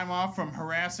taking time off from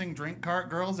harassing drink cart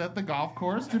girls at the golf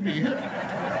course to be here.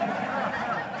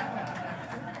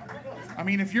 I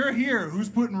mean, if you're here, who's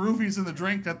putting roofies in the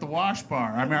drink at the wash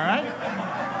bar? Am I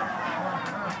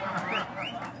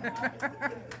right?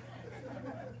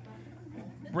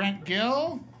 Brent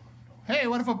Gill? Hey,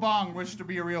 what if a bong wished to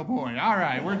be a real boy? All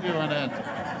right, we're doing it.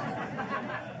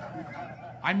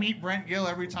 I meet Brent Gill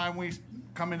every time we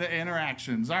come into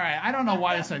interactions. All right, I don't know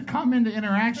why I said come into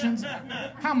interactions.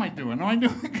 How am I doing? Am I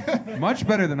doing good? Much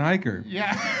better than Hiker.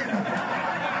 Yeah.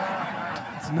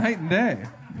 It's night and day.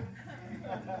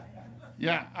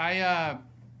 Yeah,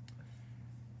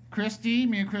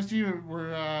 me and Christy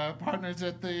were partners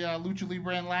at the Lucha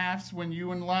Libre and Laughs when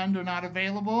you and Lund are not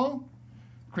available.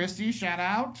 Christy, shout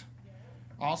out.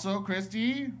 Also,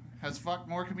 Christy has fucked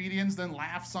more comedians than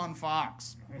Laughs on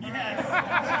Fox. Yes.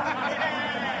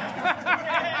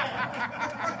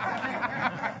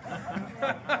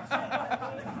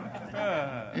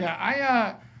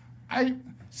 Yeah,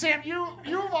 Sam,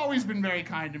 you've always been very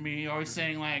kind to me, always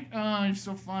saying like, oh, you're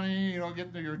so funny, you know,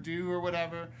 get your due or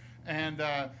whatever, and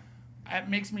it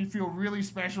makes me feel really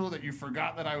special that you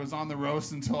forgot that I was on the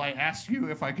roast until I asked you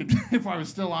if I could, if I was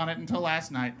still on it until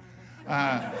last night.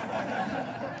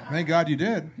 Thank God you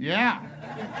did. Yeah,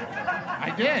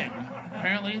 I did.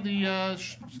 Apparently the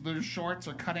shorts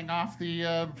are cutting off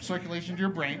the circulation to your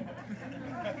brain.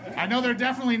 I know they're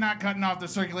definitely not cutting off the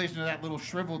circulation of that little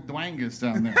shriveled Dwangus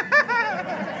down there.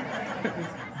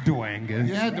 Dwangus.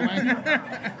 Yeah,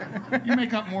 Dwangus. You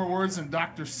make up more words than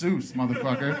Dr. Seuss,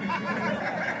 motherfucker.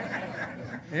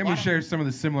 And we share some of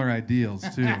the similar ideals,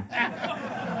 too.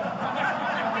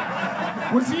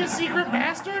 Was he a secret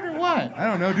bastard or what? I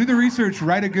don't know. Do the research.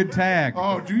 Write a good tag.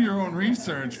 Oh, do your own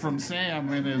research from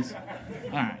Sam and his...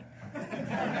 All right.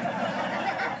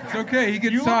 It's okay. He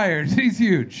gets tired. He's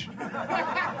huge.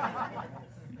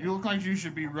 You look like you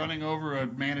should be running over a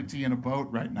manatee in a boat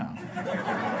right now.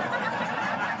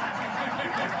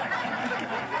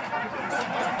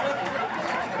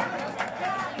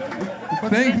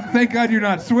 Thank God you're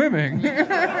not swimming.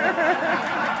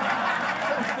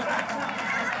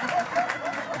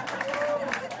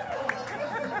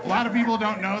 A lot of people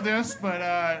don't know this,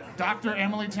 but Dr.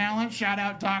 Emily Tallent, shout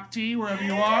out Doc T, wherever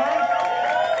you are.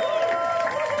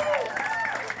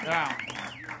 Yeah.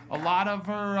 A lot of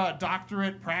her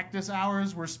doctorate practice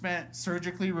hours were spent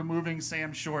surgically removing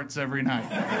Sam's shorts every night.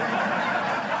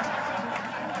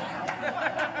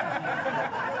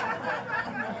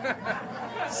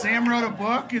 Sam wrote a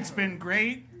book. It's been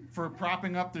great for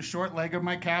propping up the short leg of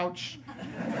my couch.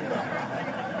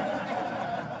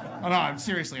 Oh, no,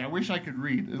 seriously, I wish I could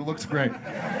read. It looks great.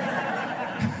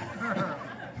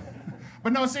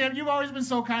 But no, Sam, you've always been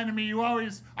so kind to me. You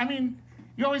always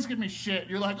give me shit.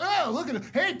 You're like, oh, look at it.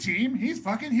 Hey, team, he's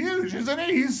fucking huge, isn't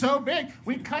he? He's so big.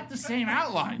 We cut the same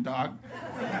outline, dog.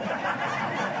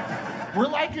 We're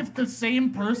like if the same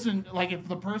person, like if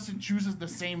the person chooses the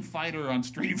same fighter on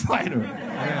Street Fighter.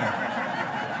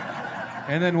 Yeah.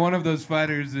 And then one of those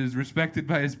fighters is respected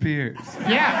by his peers.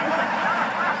 Yeah.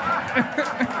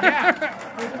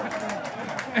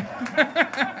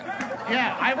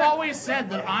 Yeah, I've always said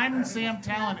that I'm Sam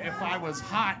Tallent if I was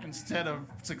hot instead of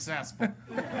successful.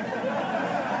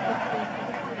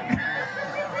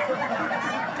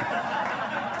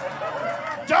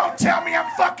 Don't tell me I'm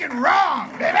fucking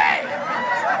wrong, baby!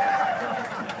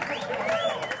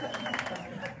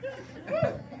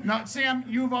 No, Sam,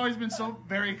 you've always been so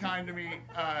very kind to me,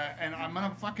 and I'm gonna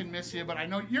fucking miss you, but I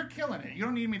know you're killing it. You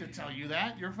don't need me to tell you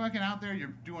that. You're fucking out there,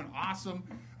 you're doing awesome.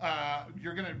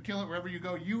 You're gonna kill it wherever you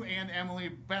go. You and Emily,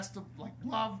 best of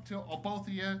love to both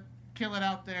of you. Kill it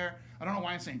out there. I don't know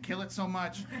why I'm saying kill it so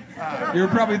much. You were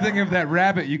probably thinking of that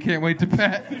rabbit you can't wait to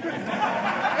pet.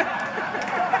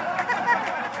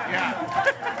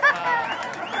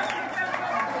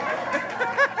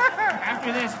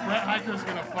 After this, Brett Hiker's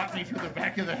gonna fuck me through the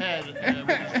back of the head with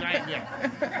his giant dick.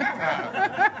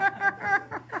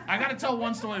 I gotta tell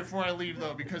one story before I leave,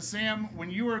 though, because Sam,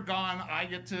 when you were gone, I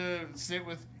get to sit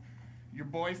with your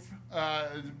boy,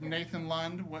 Nathan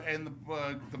Lund, in the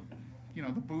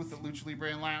booth at Lucha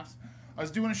Libre and Laughs. I was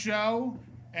doing a show,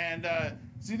 and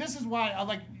see, this is why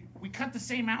we cut the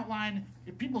same outline.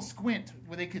 If people squint,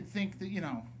 where they could think that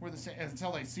we're the same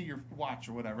until they see your watch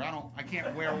or whatever. I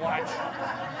can't wear a watch.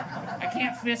 I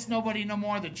can't fist nobody no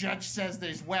more. The judge says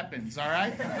there's weapons. All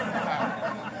right.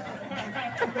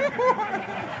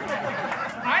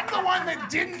 I'm the one that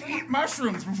didn't eat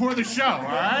mushrooms before the show. All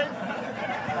right.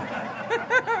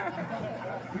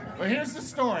 But here's the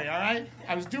story, all right?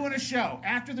 I was doing a show.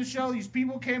 After the show, these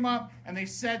people came up, and they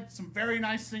said some very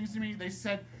nice things to me. They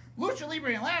said, Lucha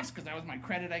Libre and Laughs, because that was my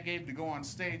credit I gave to go on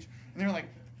stage. And they were like,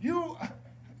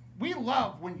 we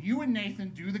love when you and Nathan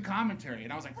do the commentary.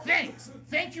 And I was like, thanks.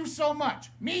 Thank you so much.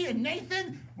 Me and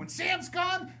Nathan, when Sam's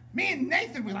gone, me and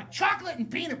Nathan, we like chocolate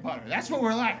and peanut butter. That's what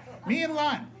we're like. Me and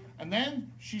Lund. And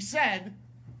then she said,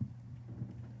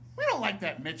 we don't like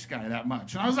that Mitch guy that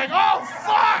much. And I was like, oh,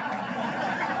 fuck!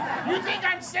 You think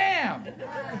I'm Sam?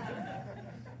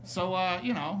 So, I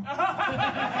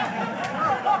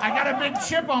got a big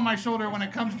chip on my shoulder when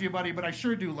it comes to you, buddy, but I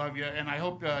sure do love you, and I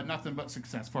hope nothing but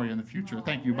success for you in the future.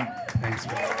 Thank you. Bye. Thanks,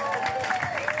 man.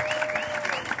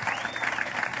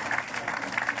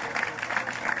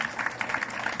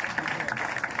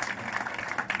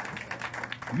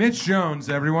 Mitch Jones,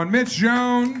 everyone. Mitch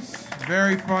Jones.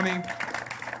 Very funny.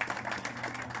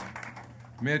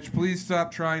 Mitch, please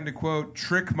stop trying to, quote,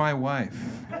 trick my wife.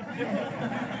 That's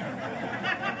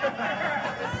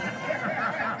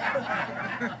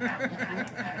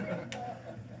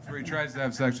where he tries to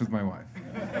have sex with my wife.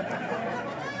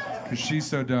 Because she's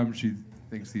so dumb, she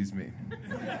thinks he's me.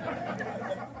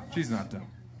 She's not dumb.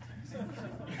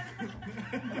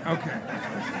 Okay.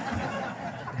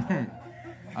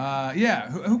 Yeah.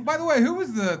 By the way, who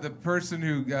was the person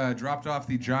who dropped off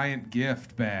the giant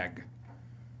gift bag?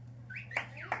 Right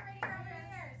here,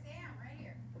 Sam, right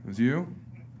here. It was you?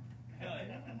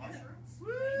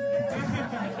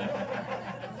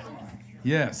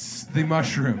 Yes, the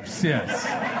mushrooms. Yes.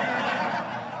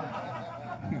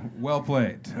 Well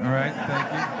played. All right,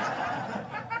 thank you.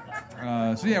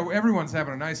 So yeah, everyone's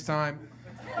having a nice time.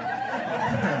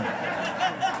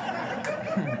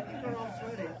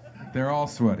 They're all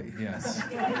sweaty, yes.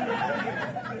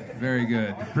 Very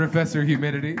good. Professor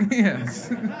Humidity, yes.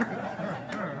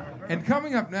 And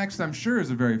coming up next, I'm sure,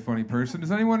 is a very funny person.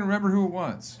 Does anyone remember who it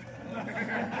was? It's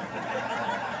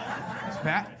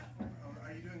Pat?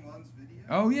 Are you doing Lun's video?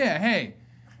 Oh, yeah, hey.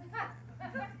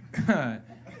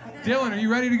 Dylan, are you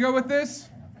ready to go with this?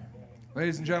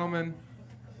 Ladies and gentlemen.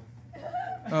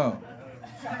 Oh.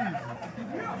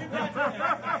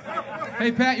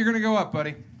 Hey, Pat, you're going to go up,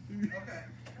 buddy.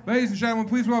 Ladies and gentlemen,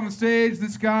 please welcome to the stage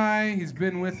this guy. He's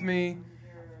been with me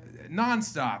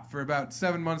nonstop for about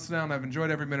 7 months now, and I've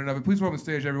enjoyed every minute of it. Please welcome to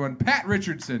the stage, everyone, Pat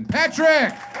Richardson.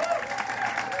 Patrick!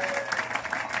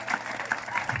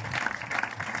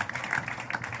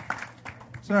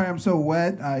 Sorry, I'm so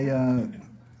wet.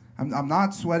 I'm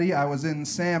not sweaty. I was in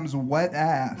Sam's wet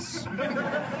ass.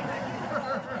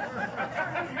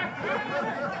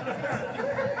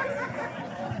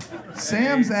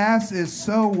 Sam's ass is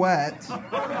so wet.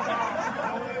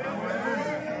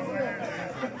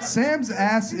 Sam's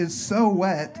ass is so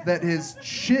wet that his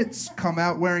shits come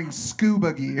out wearing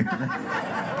scuba gear.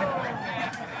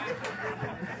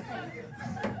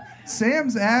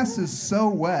 Sam's ass is so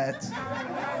wet.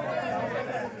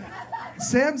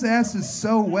 Sam's ass is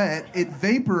so wet, it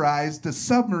vaporized a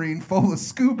submarine full of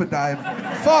scuba divers.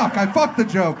 Fuck, I fucked the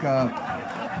joke up.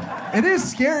 It is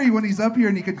scary when he's up here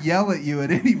and he could yell at you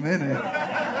at any minute.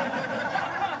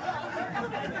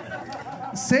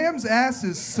 Sam's ass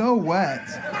is so wet.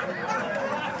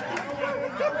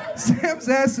 Sam's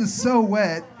ass is so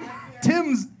wet.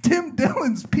 Tim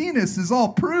Dillon's penis is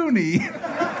all pruny.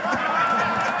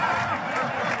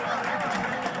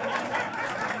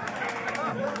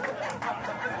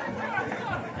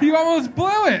 You almost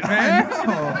blew it, man. I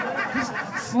know. Just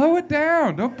slow it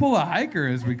down. Don't pull a hiker,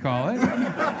 as we call it.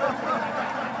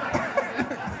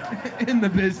 In the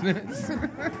business.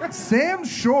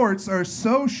 Sam's shorts are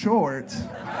so short.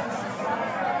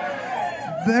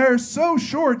 They're so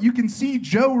short you can see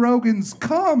Joe Rogan's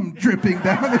cum dripping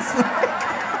down his leg.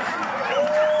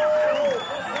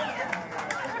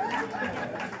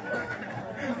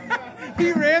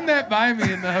 He ran that by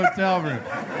me in the hotel room.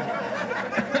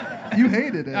 You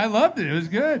hated it. I loved it. It was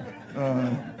good.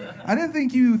 I didn't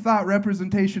think you thought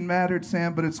representation mattered,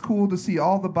 Sam, but it's cool to see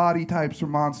all the body types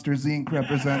from Monsters, Inc.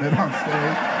 represented on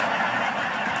stage.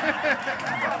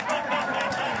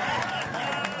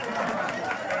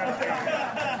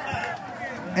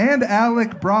 And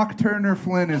Alec Brock Turner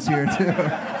Flynn is here, too.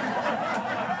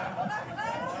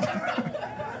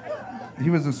 He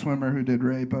was a swimmer who did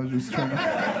rape. I was just trying to...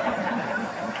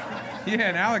 Yeah,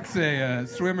 and Alex, a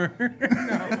swimmer.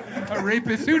 No, a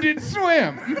rapist who didn't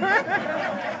swim.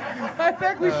 I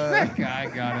think that guy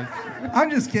got us.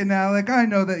 I'm just kidding, Alec. I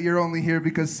know that you're only here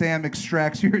because Sam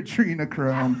extracts your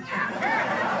adrenochrome.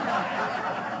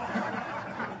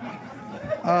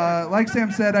 Like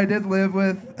Sam said, I did live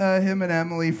with him and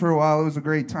Emily for a while. It was a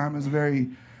great time. It was very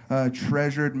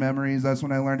treasured memories. That's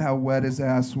when I learned how wet his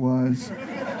ass was.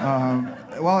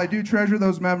 While I do treasure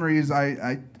those memories,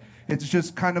 it's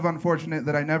just kind of unfortunate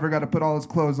that I never got to put all his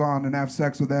clothes on and have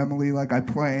sex with Emily like I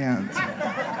planned.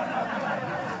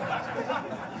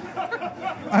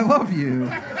 I love you.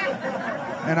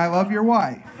 And I love your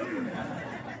wife.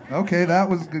 Okay, that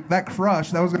was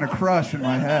that was going to crush in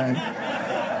my head.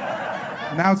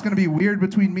 Now it's going to be weird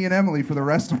between me and Emily for the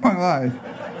rest of my life.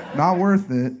 Not worth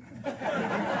it.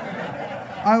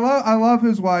 I love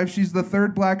his wife. She's the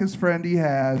third blackest friend he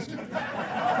has.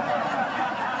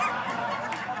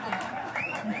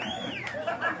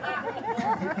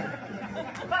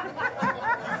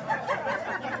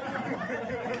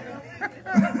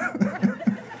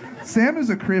 Sam is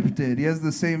a cryptid. He has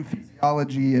the same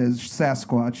physiology as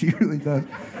Sasquatch. He really does.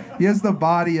 He has the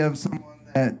body of someone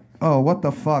that Oh, what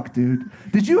the fuck, dude?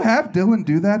 Did you have Dylan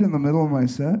do that in the middle of my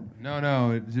set?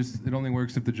 No, it only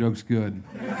works if the joke's good.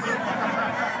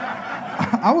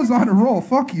 I was on a roll.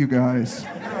 Fuck you guys.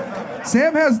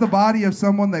 Sam has the body of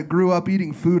someone that grew up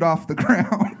eating food off the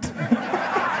ground.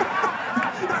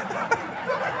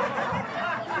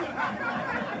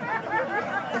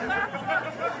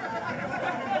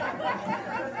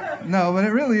 No, but it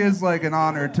really is like an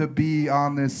honor to be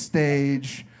on this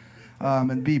stage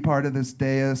and be part of this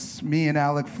dais. Me and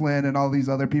Alec Flynn and all these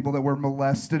other people that were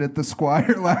molested at the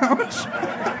Squire Lounge.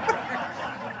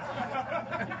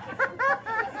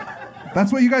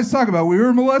 That's what you guys talk about. We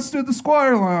were molested at the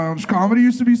Squire Lounge. Comedy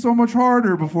used to be so much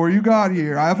harder before you got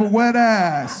here. I have a wet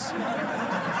ass.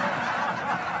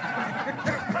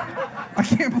 I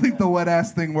can't believe the wet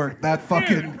ass thing worked. That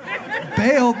fucking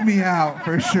bailed me out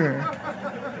for sure.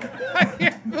 I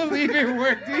can't believe it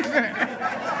worked either.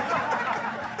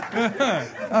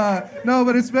 No,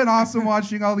 but it's been awesome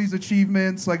watching all these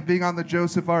achievements, like being on the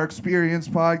Joseph R. Experience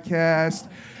podcast,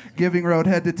 going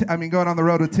on the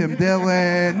road with Tim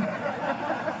Dillon,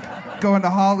 going to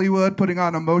Hollywood, putting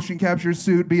on a motion capture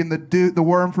suit, being the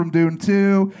worm from Dune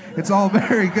 2. It's all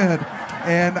very good,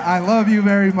 and I love you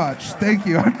very much. Thank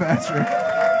you. I'm Patrick.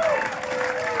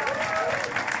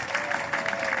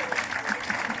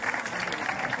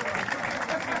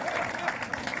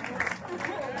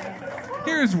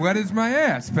 As wet as my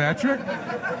ass, Patrick.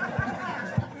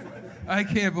 I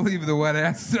can't believe the wet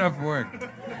ass stuff worked.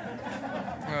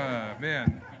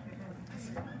 Man.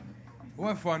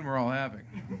 What fun we're all having.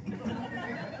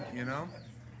 You know?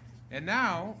 And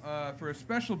now, for a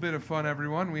special bit of fun,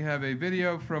 everyone, we have a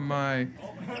video from my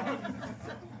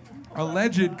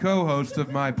alleged co-host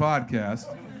of my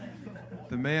podcast,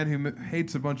 the man who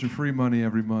hates a bunch of free money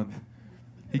every month.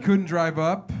 He couldn't drive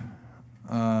up.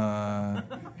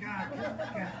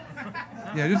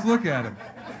 Yeah, just look at him.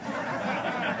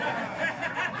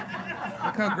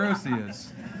 Look how gross he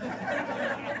is.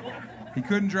 He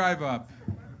couldn't drive up.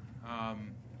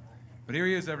 But here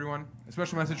he is, everyone. A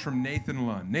special message from Nathan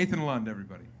Lund. Nathan Lund,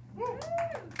 everybody.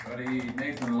 Buddy,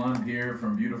 Nathan Lund here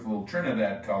from beautiful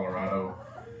Trinidad, Colorado.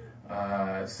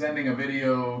 Sending a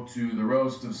video to the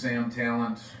roast of Sam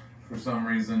Tallent. For some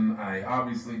reason, I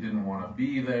obviously didn't want to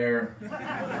be there, or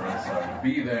else I would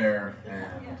be there,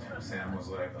 and Sam was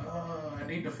like, oh, I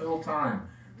need to fill time.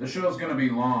 The show's going to be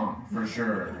long, for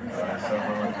sure.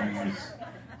 Several of these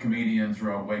comedians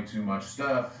wrote way too much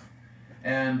stuff,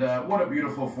 and what a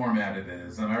beautiful format it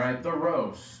is, am I right? The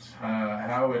roast,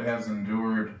 how it has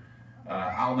endured,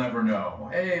 I'll never know.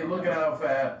 Hey, look at how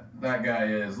fat that guy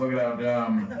is. Look at how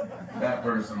dumb that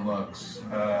person looks.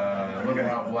 Look at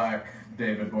how black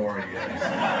David Bory is. You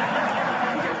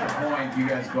get the point. You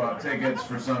guys bought tickets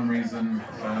for some reason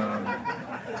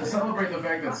to celebrate the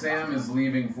fact that Sam is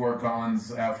leaving Fort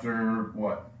Collins after,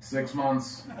 6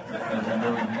 months? Does it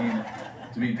really need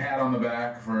to be pat on the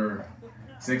back for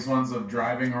 6 months of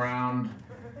driving around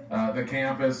the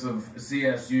campus of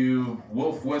CSU,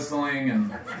 wolf whistling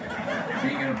and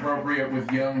being inappropriate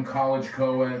with young college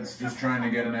co-eds just trying to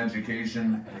get an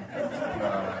education?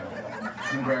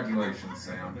 Congratulations,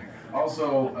 Sam.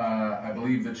 Also, I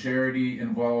believe the charity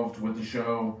involved with the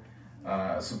show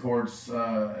supports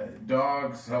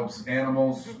dogs, helps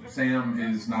animals. Sam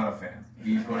is not a fan.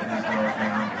 He put his dog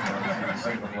down because he's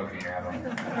sick of looking at him.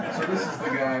 So this is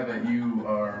the guy that you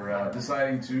are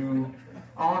deciding to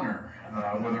honor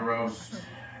with a roast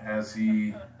as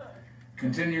he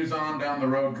continues on down the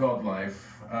road called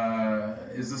life.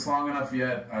 Is this long enough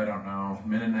yet? I don't know.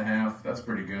 Minute and a half. That's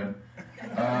pretty good.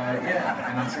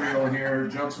 Yeah, and I'm sure you'll hear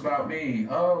jokes about me.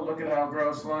 Oh, look at how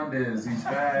gross Lund is. He's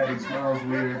fat, he smells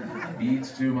weird, he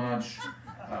eats too much.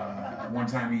 One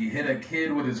time he hit a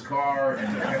kid with his car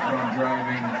and kept on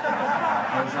driving.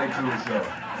 I was late to his show.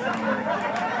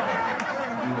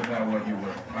 Do with that what you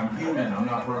will. I'm human, I'm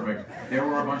not perfect. There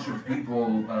were a bunch of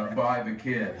people by the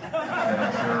kid that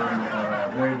I'm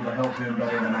sure were able to help him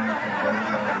better than I could.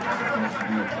 That was supposed to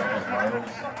be a check of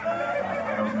vitals.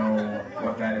 I don't know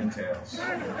what that entails.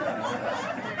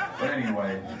 But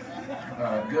anyway,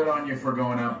 good on you for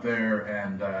going out there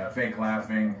and fake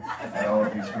laughing at all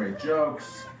of these great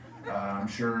jokes. I'm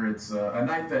sure it's a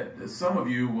night that some of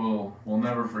you will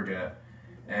never forget.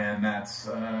 And that's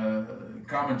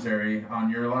commentary on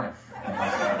your life.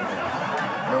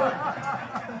 But,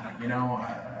 you know,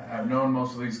 I've known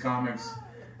most of these comics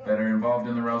that are involved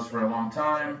in the roast for a long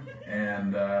time,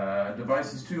 and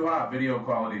device is too hot, video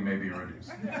quality may be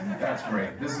reduced. That's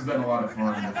great. This has been a lot of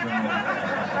fun to film.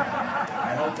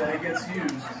 I hope that it gets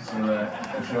used so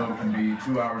that the show can be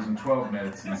 2 hours and 12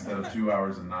 minutes instead of 2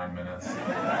 hours and 9 minutes.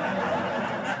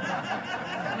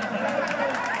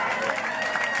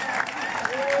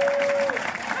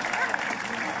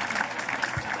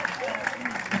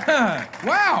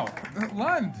 Wow,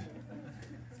 Lund.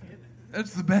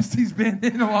 That's the best he's been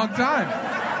in a long time.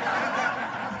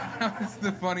 That's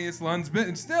the funniest Lund's been,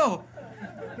 and still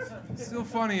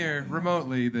funnier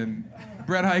remotely than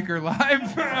Brett Hiker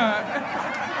live.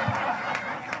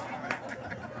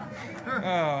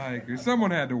 Oh, Hiker,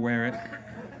 someone had to wear it.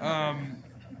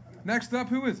 Next up,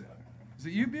 who is it? Is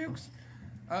it you, Bukes?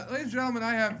 Ladies and gentlemen,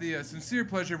 I have the sincere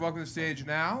pleasure of welcoming to the stage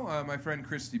now my friend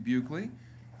Christy Buckley,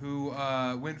 who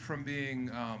went from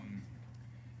being,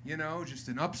 just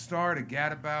an upstart, a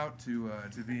gadabout,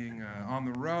 to being on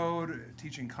the road,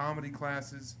 teaching comedy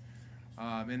classes.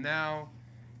 And now,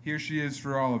 here she is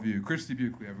for all of you. Christy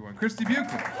Buckley, everyone. Christy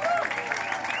Buckley.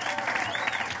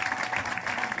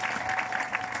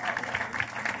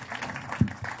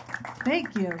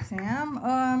 Thank you, Sam.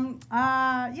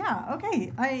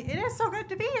 Okay. It is so good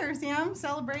to be here, Sam,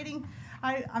 celebrating.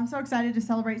 I'm so excited to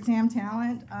celebrate Sam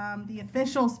Tallent, the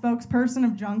official spokesperson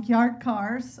of Junkyard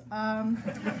Cars.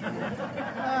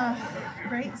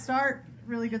 Great start,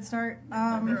 really good start.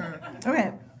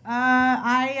 Okay.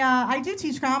 I do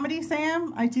teach comedy,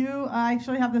 Sam. I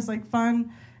actually have this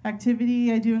fun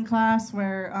activity I do in class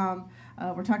where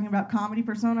we're talking about comedy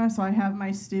persona. So I have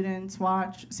my students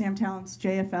watch Sam Tallent's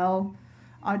JFL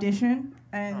audition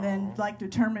and then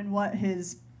determine what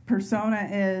his persona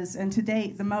is. And to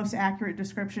date, the most accurate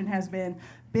description has been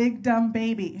big dumb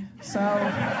baby. So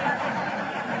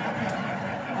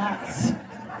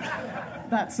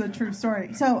that's a true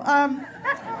story. So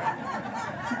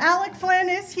Alec Flynn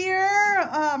is here.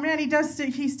 Man,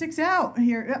 he sticks out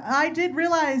here. I did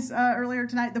realize earlier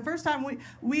tonight, the first time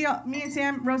me and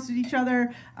Sam roasted each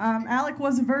other, Alec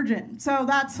was a virgin. So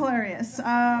that's hilarious.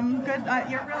 Good.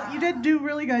 You did do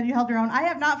really good. You held your own. I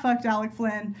have not fucked Alec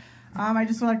Flynn. I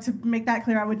just would like to make that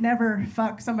clear. I would never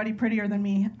fuck somebody prettier than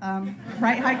me.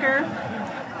 Right, Hiker?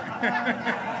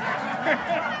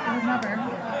 I would never.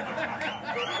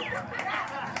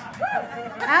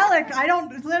 Alec, I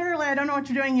don't know what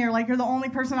you're doing here. You're the only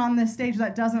person on this stage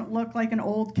that doesn't look like an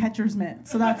old catcher's mitt.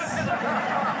 So that's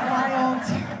wild.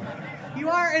 You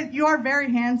are very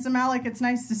handsome, Alec. It's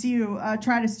nice to see you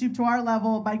try to stoop to our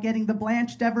level by getting the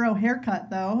Blanche Devereaux haircut,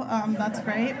 though. That's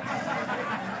great.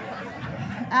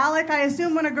 Alec, I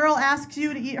assume when a girl asks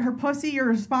you to eat her pussy, your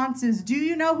response is, "Do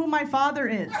you know who my father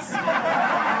is?"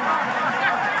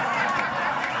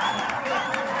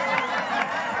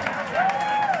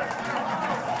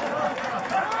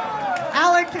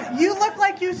 Alec, you look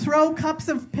like you throw cups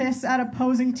of piss at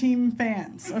opposing team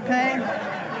fans, okay?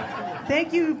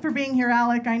 Thank you for being here,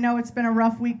 Alec. I know it's been a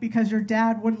rough week because your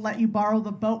dad wouldn't let you borrow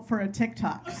the boat for a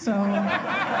TikTok, so...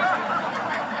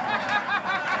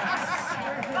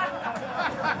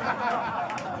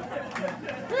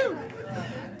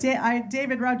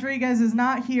 David Rodriguez is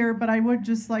not here, but I would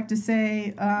just like to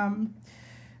say...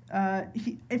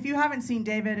 if you haven't seen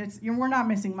David, we're not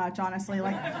missing much, honestly.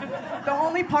 The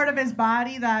only part of his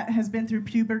body that has been through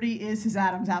puberty is his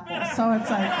Adam's apple. So it's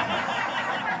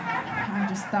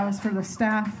that was for the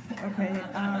staff. Okay.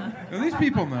 Well, these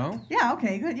people know. Yeah.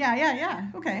 Okay. Good. Yeah.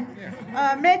 Okay.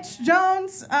 Yeah. Mitch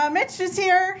Jones. Mitch is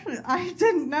here. I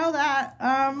didn't know that.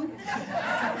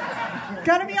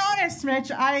 Gotta be honest,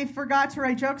 Mitch. I forgot to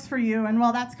write jokes for you, and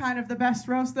that's kind of the best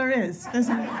roast there is,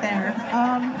 isn't there?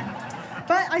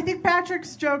 But I think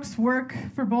Patrick's jokes work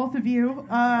for both of you.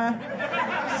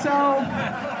 So,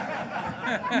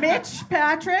 Mitch,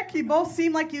 Patrick, you both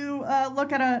seem like you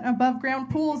look at above ground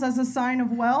pools as a sign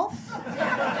of wealth.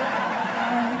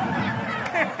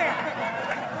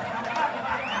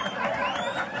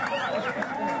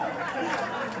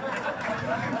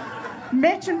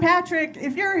 Mitch and Patrick,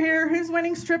 if you're here, who's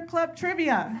winning strip club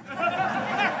trivia?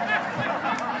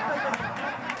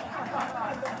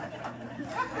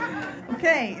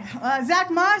 Okay,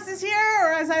 Zach Moss is here,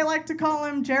 or as I like to call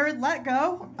him, Jared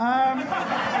Letgo.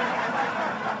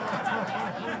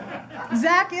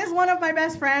 Zach is one of my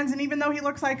best friends, and even though he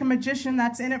looks like a magician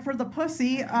that's in it for the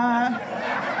pussy,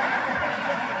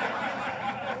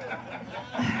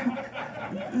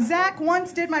 Zach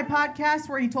once did my podcast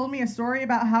where he told me a story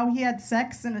about how he had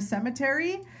sex in a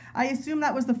cemetery. I assume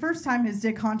that was the first time his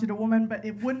dick haunted a woman, but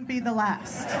it wouldn't be the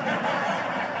last.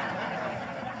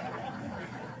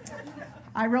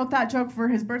 I wrote that joke for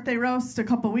his birthday roast a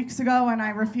couple weeks ago, and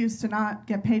I refused to not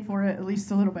get paid for it, at least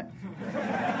a little bit.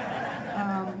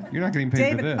 You're not getting paid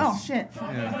David, for this. Oh, shit.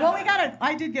 Yeah. Well,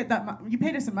 I did get that. You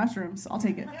paid us in mushrooms. I'll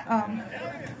take it.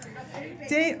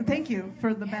 Thank you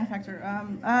for the benefactor.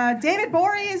 David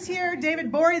Borey is here.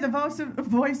 David Borey, the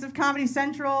voice of Comedy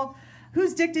Central.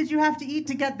 Whose dick did you have to eat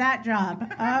to get that job?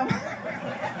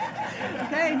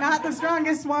 Okay, not the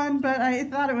strongest one, but I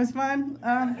thought it was fun.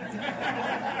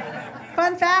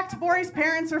 Fun fact, Bori's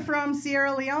parents are from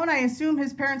Sierra Leone. I assume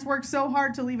his parents worked so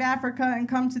hard to leave Africa and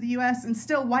come to the U.S., and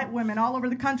still white women all over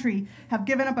the country have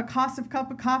given up a cost of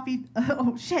cup of coffee.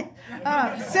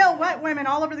 Still white women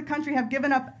all over the country have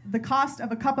given up the cost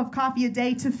of a cup of coffee a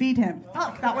day to feed him.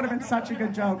 Fuck, that would have been such a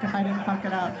good joke if I didn't fuck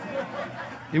it up.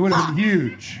 It would have been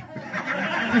huge.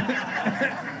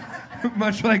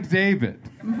 Much like David.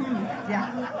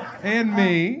 Yeah. And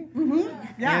me.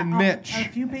 Yeah. And Mitch. A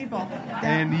few people. Yeah.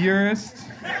 And Urist.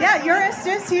 Yeah, Urist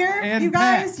is here. And you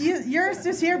guys, Pat. Urist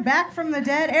is here, back from the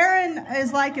dead. Aaron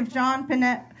is like if John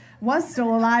Pinette was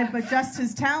still alive, but just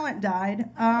his talent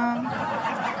died.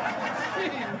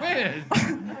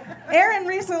 Aaron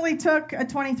recently took a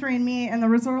 23andMe, and the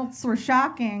results were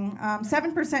shocking.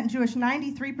 7% Jewish,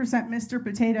 93% Mr.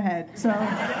 Potato Head. So,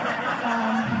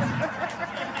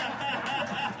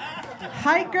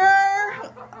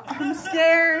 Hiker, I'm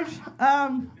scared.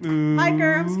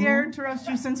 Hiker, I'm scared to roast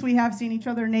you since we have seen each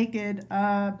other naked.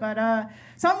 But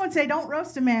some would say don't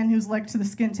roast a man who's licked to the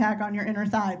skin tag on your inner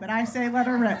thigh. But I say let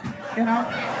her rip, you know?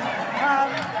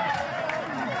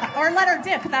 Or let her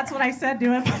dip. That's what I said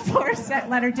to him before.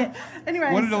 Let her dip.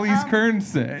 Anyways. What did Elise Kern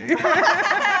say? Because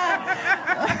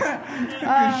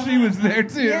she was there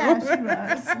too. Yeah, she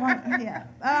was. Yeah.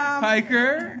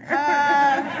 Hiker.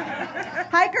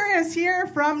 Hiker is here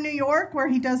from New York, where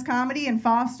he does comedy and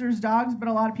fosters dogs, but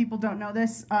a lot of people don't know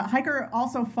this. Hiker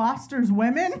also fosters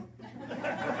women.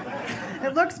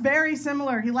 It looks very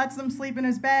similar. He lets them sleep in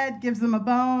his bed, gives them a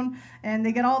bone, and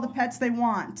they get all the pets they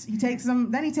want. He takes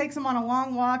them on a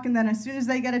long walk, and then as soon as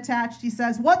they get attached, he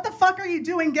says, "What the fuck are you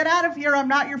doing? Get out of here. I'm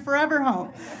not your forever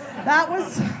home." That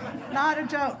was not a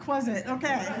joke, was it?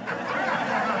 Okay.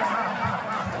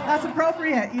 That's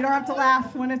appropriate. You don't have to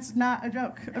laugh when it's not a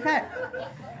joke. Okay.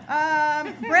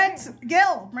 Brent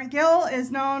Gill. Brent Gill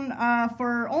is known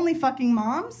for only fucking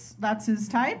moms. That's his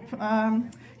type.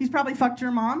 He's probably fucked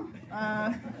your mom.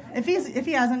 If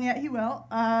he hasn't yet, he will.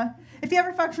 If he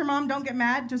ever fucks your mom, don't get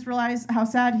mad. Just realize how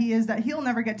sad he is that he'll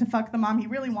never get to fuck the mom he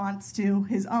really wants to,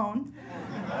 his own.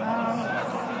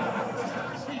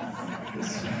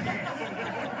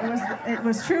 It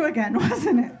was true again,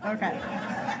 wasn't it? Okay.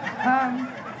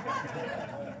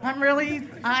 I'm really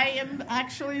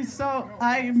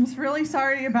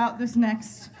sorry about this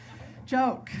next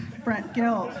joke, Brent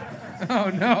Gill. Oh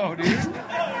no, dude.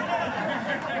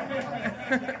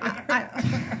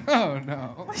 Oh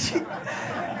no.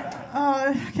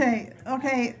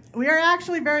 Okay. We are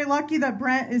actually very lucky that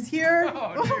Brent is here.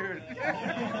 Oh, dude.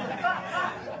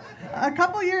 A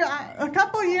couple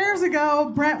years ago,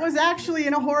 Brent was actually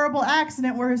in a horrible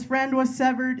accident where his friend was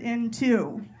severed in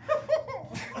two.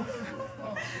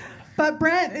 But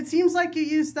Brent, it seems like you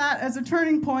used that as a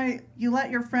turning point. You let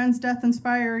your friend's death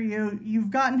inspire you. You've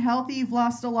gotten healthy. You've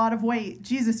lost a lot of weight.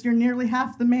 Jesus, you're nearly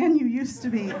half the man you used to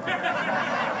be.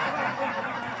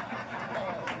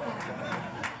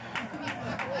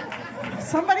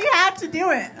 Somebody had to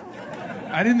do it.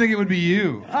 I didn't think it would be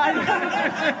you. I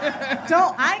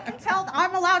can tell.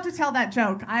 I'm allowed to tell that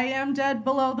joke. I am dead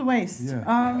below the waist. Yeah.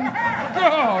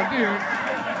 Oh, dude.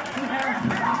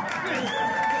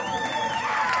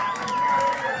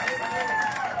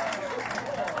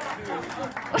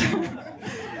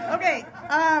 Okay,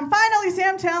 finally,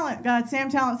 Sam Tallent. God, Sam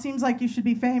Tallent seems like you should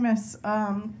be famous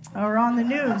or on the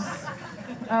news.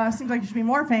 Seems like you should be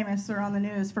more famous or on the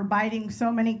news for biting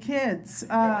so many kids.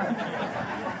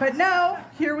 But no,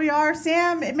 here we are.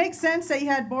 Sam, it makes sense that you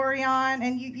had Bori on,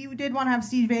 and you did want to have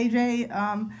Steve AJ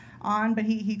on, but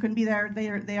he couldn't be there. They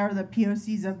are the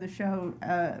POCs of the show.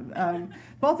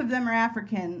 Both of them are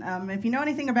African. If you know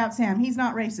anything about Sam, he's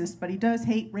not racist, but he does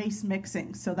hate race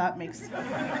mixing, so that makes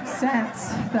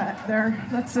sense.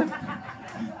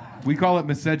 We call it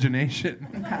miscegenation.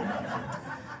 Okay.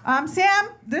 Sam,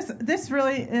 this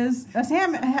really is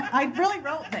Sam. I really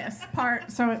wrote this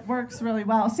part, so it works really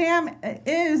well. Sam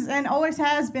is and always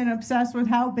has been obsessed with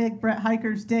how big Brett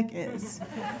Hiker's dick is.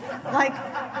 Like,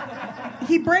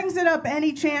 he brings it up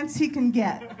any chance he can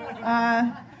get.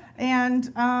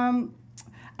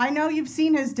 I know you've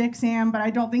seen his dick, Sam, but I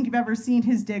don't think you've ever seen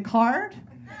his dick hard.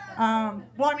 Well,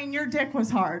 I mean, your dick was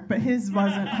hard, but his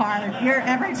wasn't hard. You're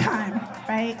every time,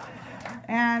 right?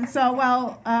 And so,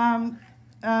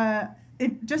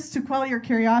 just to quell your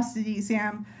curiosity,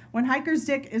 Sam, when Hiker's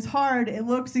dick is hard, it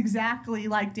looks exactly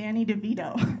like Danny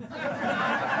DeVito.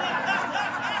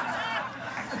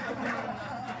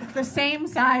 The same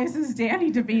size as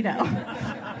Danny DeVito.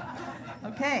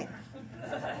 Okay.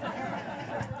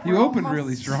 You opened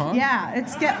really strong. Yeah,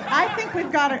 I think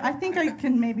we've got it. I think I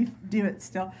can maybe do it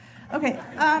still. Okay.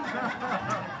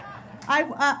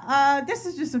 This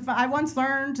is just I once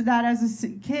learned that as a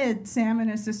kid, Sam and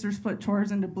his sister split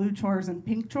chores into blue chores and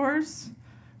pink chores.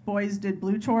 Boys did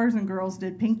blue chores and girls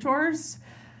did pink chores.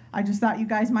 I just thought you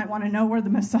guys might want to know where the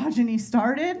misogyny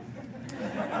started.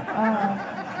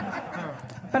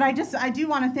 But I do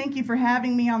want to thank you for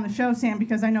having me on the show, Sam,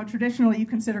 because I know traditionally you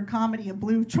consider comedy a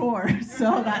blue chore,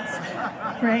 so that's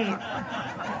great.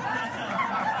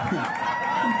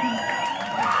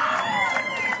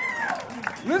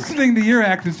 Listening to your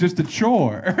act is just a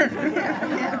chore.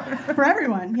 Yeah. For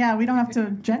everyone, yeah, we don't have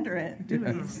to gender it, do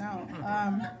we? No.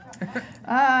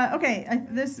 Okay,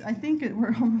 I think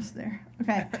we're almost there.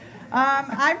 Okay,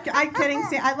 I'm kidding.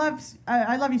 See, I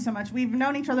love you so much. We've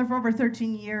known each other for over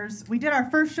 13 years. We did our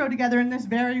first show together in this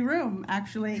very room,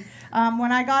 actually.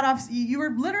 When I got off, you were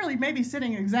literally maybe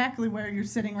sitting exactly where you're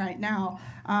sitting right now.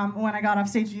 When I got off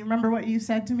stage, do you remember what you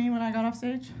said to me when I got off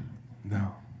stage?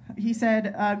 No. He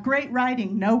said, "Great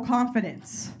writing, no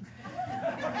confidence."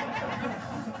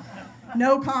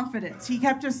 No confidence. He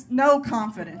kept just no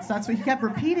confidence. That's what he kept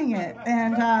repeating it.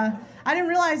 And I didn't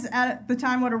realize at the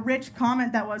time what a rich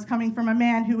comment that was coming from a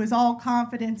man who was all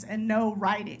confidence and no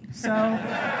writing. So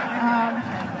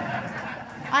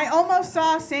I almost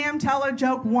saw Sam tell a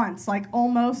joke once, like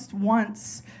almost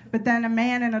once. But then a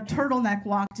man in a turtleneck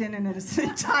walked in and his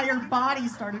entire body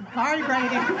started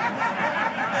vibrating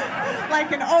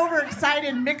like an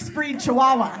overexcited mixed breed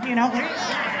chihuahua, you know?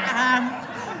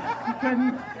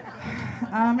 Couldn't.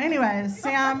 Anyways,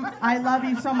 Sam, I love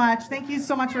you so much. Thank you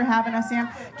so much for having us, Sam.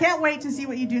 Can't wait to see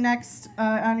what you do next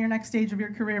on your next stage of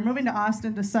your career. Moving to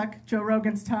Austin to suck Joe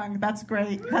Rogan's tongue. That's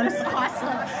great. That is awesome.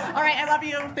 All right, I love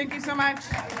you. Thank you so much.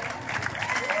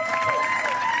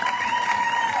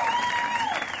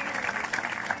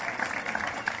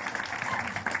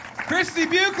 Christy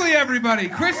Buckley, everybody.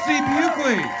 Christy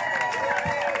Buckley.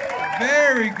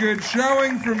 Very good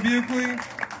showing from Buckley.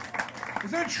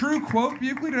 Is that a true quote,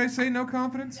 Buckley? Did I say no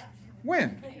confidence?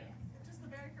 When? Just the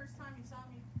very first time you saw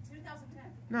me,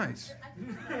 2010. Nice.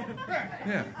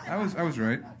 Yeah, I was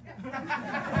right.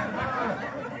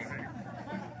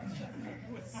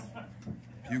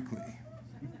 Buckley.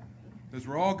 Those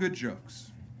were all good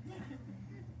jokes.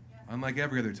 Unlike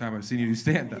every other time I've seen you do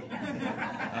stand-up.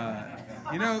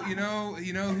 You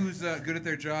know who's good at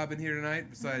their job in here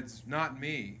tonight? Besides not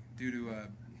me, due to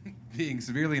being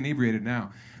severely inebriated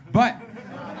now. But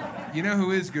you know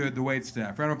who is good? The wait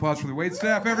staff. Round of applause for the wait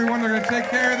staff, everyone. They're going to take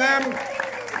care of them.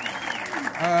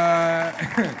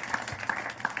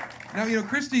 Now,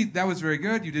 Christy, that was very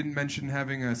good. You didn't mention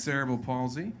having a cerebral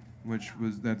palsy, which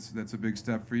was that's a big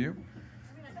step for you.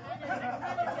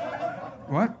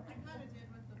 What?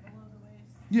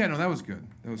 Yeah, no, that was good.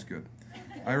 That was good.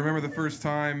 I remember the first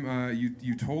time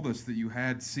you told us that you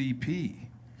had CP.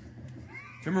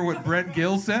 Remember what Brent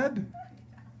Gill said?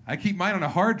 I keep mine on a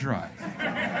hard drive.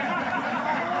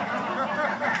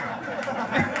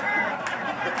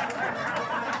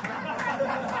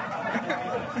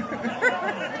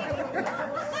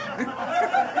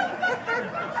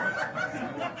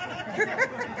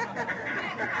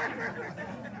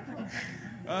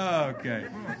 Okay.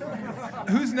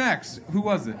 Who's next? Who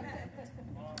was it?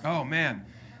 Oh, man.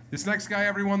 This next guy,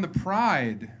 everyone, the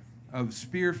pride of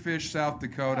Spearfish, South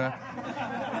Dakota.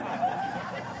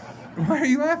 Why are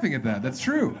you laughing at that? That's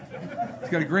true. He's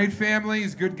got a great family.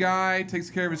 He's a good guy. Takes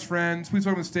care of his friends. Please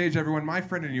welcome to the stage, everyone, my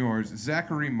friend and yours,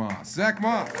 Zachary Moss. Zach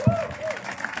Moss.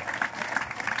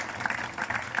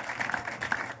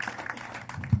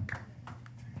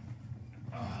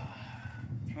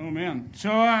 Oh, man.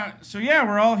 So yeah,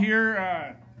 we're all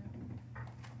here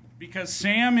because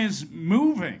Sam is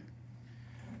moving.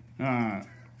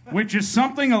 Which is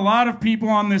something a lot of people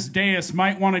on this dais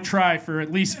might want to try for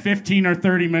at least 15 or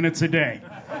 30 minutes a day.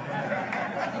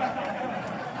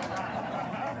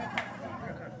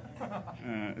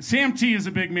 Sam T is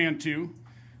a big man, too.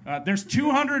 There's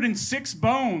 206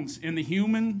 bones in the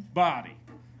human body.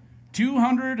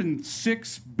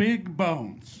 206 big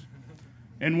bones.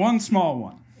 And one small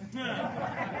one.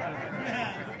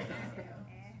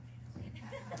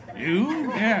 Ooh,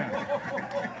 yeah.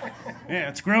 Yeah,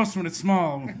 it's gross when it's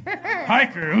small.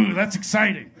 Hiker, ooh, that's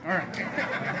exciting. All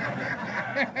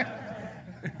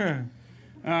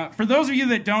right. For those of you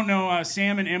that don't know,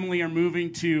 Sam and Emily are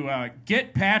moving to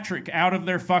get Patrick out of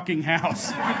their fucking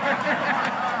house.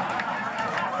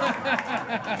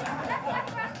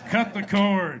 Cut the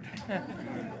cord.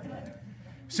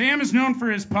 Sam is known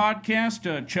for his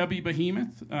podcast, Chubby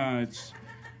Behemoth.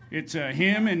 It's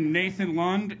him and Nathan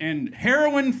Lund and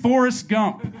Heroin Forrest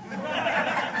Gump.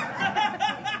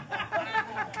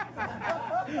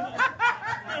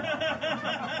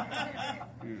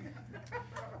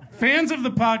 Fans of the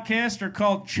podcast are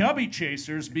called chubby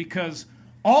chasers because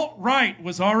alt-right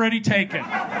was already taken.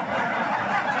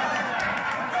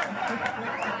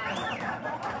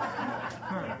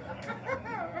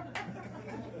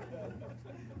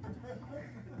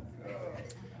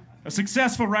 A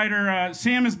successful writer,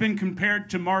 Sam has been compared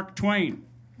to Mark Twain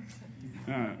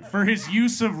for his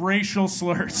use of racial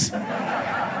slurs. A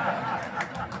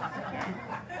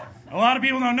lot of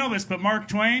people don't know this, but Mark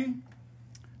Twain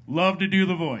loved to do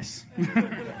the voice.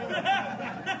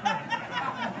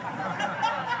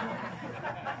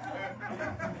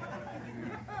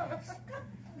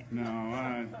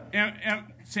 No,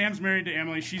 Sam's married to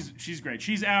Emily. She's great.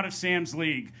 She's out of Sam's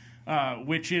league,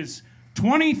 which is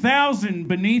 20,000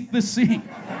 beneath the sea.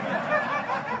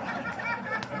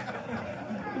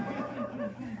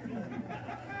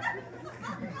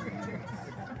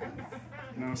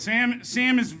 No, Sam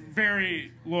is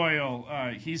very loyal.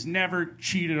 He's never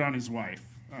cheated on his wife.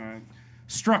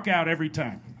 Struck out every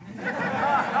time.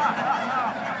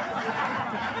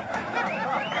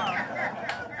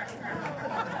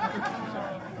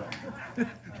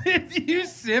 Did you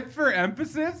sip for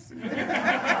emphasis?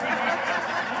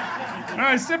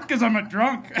 I sip because I'm a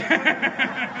drunk.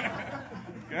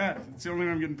 God, it's the only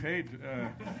way I'm getting paid.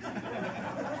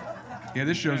 Yeah,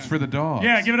 this show's for the dogs.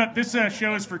 Yeah, give it up. This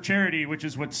show is for charity, which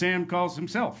is what Sam calls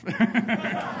himself. Yeah,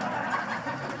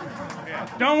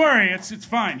 don't worry, it's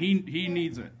fine. He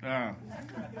needs it. The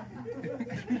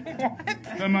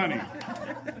money.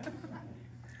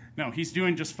 No, he's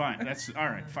doing just fine. That's all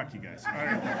right. Fuck you guys. All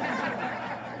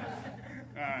right.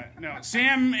 No,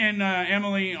 Sam and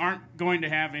Emily aren't going to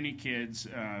have any kids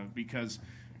because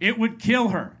it would kill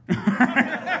her.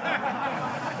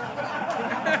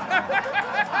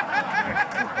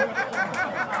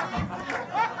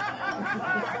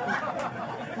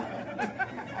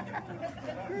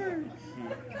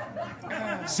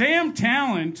 Sam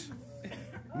Tallent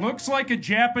looks like a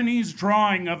Japanese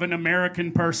drawing of an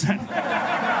American person.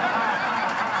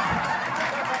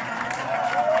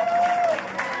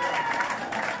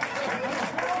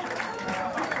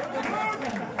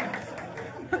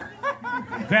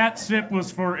 That sip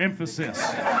was for emphasis.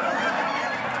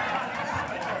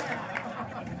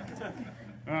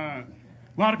 A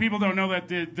lot of people don't know that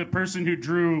the person who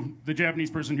drew, the Japanese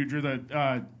person who drew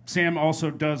the, Sam also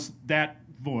does that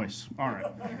voice. All right.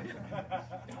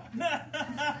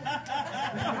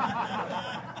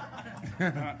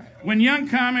 When young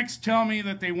comics tell me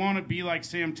that they want to be like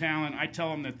Sam Tallent, I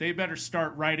tell them that they better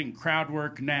start writing crowd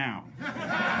work now.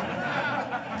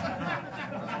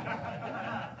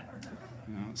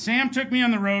 Sam took me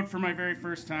on the road for my very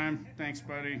first time. Thanks,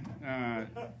 buddy.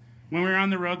 When we were on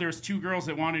the road, there was two girls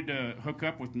that wanted to hook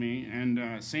up with me,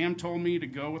 and Sam told me to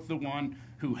go with the one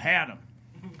who had them.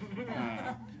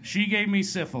 She gave me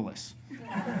syphilis.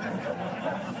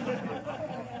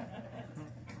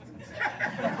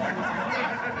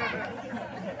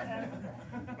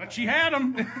 But she had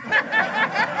them.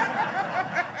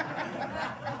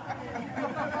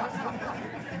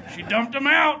 She dumped them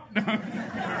out.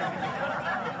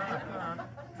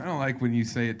 I don't like when you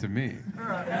say it to me.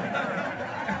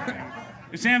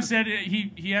 Sam said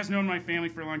he has known my family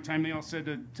for a long time. They all said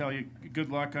to tell you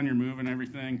good luck on your move and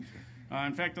everything.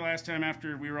 In fact, the last time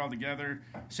after we were all together,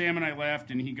 Sam and I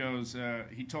left, and he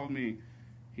told me,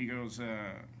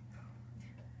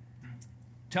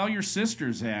 tell your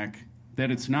sister, Zach, that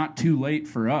it's not too late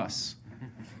for us.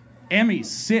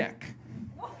 Emmy's sick.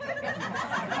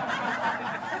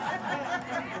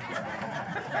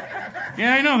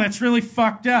 Yeah, I know, that's really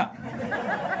fucked up.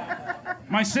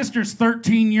 My sister's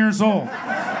 13 years old.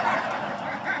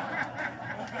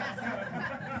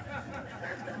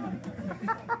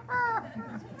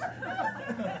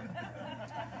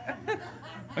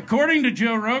 According to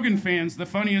Joe Rogan fans, the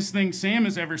funniest thing Sam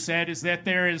has ever said is that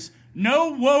there is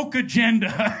no woke agenda.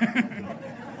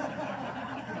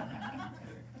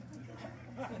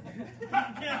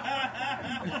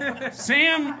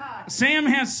 Sam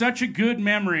has such a good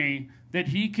memory that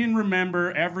he can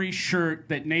remember every shirt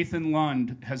that Nathan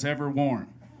Lund has ever worn.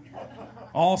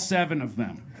 All 7 of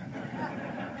them.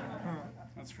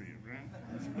 That's for you, Brian.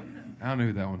 I don't know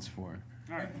who that one's for.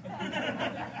 All right.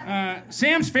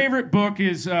 Sam's favorite book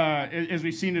is, as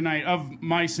we've seen tonight, Of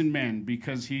Mice and Men,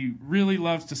 because he really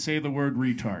loves to say the word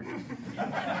retard.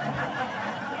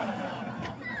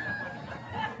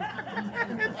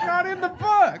 It's not in the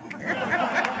book.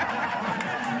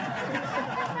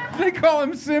 They call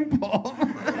him Simple.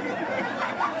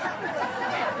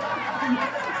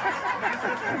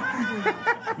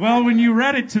 Well, when you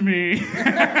read it to me...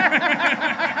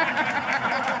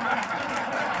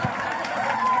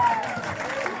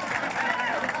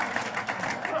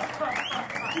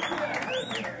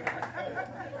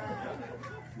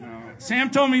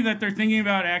 Sam told me that they're thinking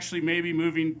about actually maybe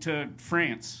moving to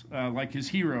France, like his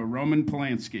hero, Roman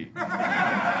Polanski.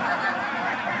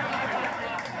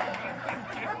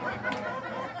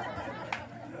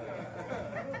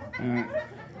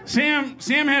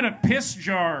 Sam had a piss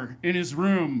jar in his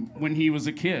room when he was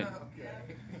a kid.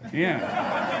 Yeah.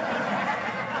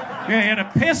 Yeah, he had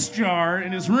a piss jar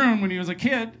in his room when he was a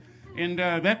kid, and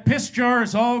that piss jar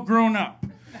is all grown up.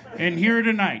 And here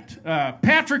tonight,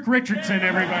 Patrick Richardson,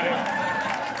 everybody.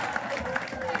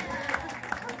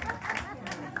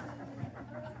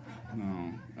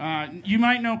 No. You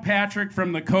might know Patrick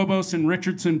from the Kobos and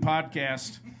Richardson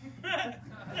podcast.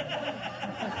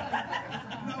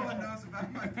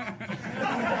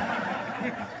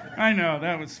 I know,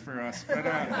 that was for us. But,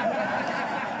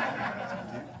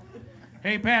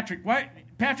 hey, Patrick,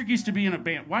 Patrick used to be in a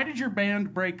band. Why did your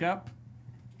band break up?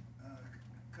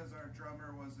 Because our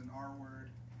drummer was an R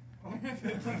word.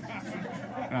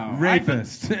 Oh,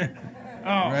 Rapist.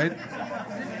 Oh. Right?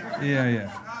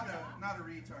 Yeah. Not a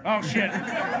retard. Oh, shit.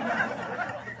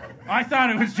 I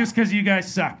thought it was just because you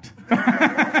guys sucked. No,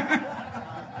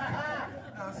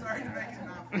 sorry to make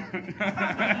it not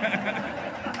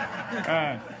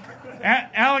fair.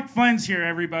 Alec Flynn's here,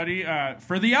 everybody,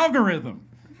 for the algorithm.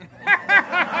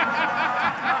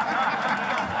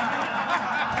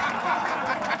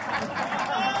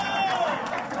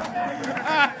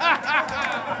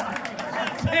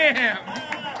 Damn.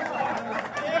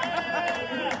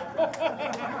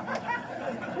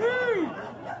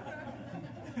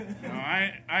 No,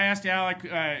 I asked Alec,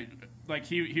 like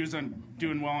he was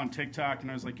doing well on TikTok, and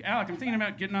I was like, Alec, I'm thinking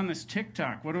about getting on this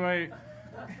TikTok. What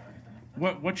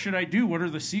should I do? What are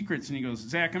the secrets? And he goes,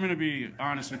 Zach, I'm going to be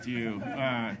honest with you.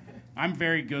 I'm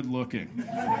very good looking.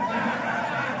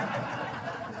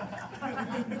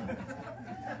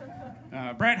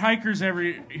 Brett Hiker's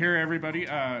here, everybody.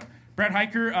 Brett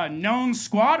Hiker, known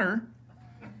squatter.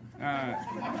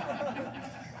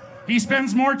 He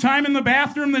spends more time in the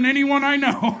bathroom than anyone I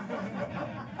know.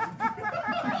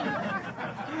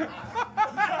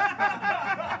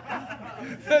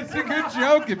 That's a good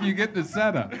joke if you get the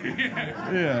setup.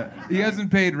 Yeah. He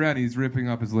hasn't paid rent. He's ripping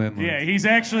up his landlord. Yeah, he's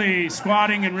actually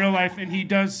squatting in real life, and he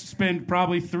does spend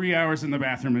probably 3 hours in the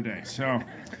bathroom a day. So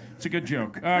it's a good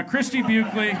joke. Christy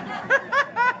Buckley.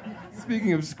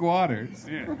 Speaking of squatters.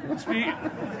 Yeah.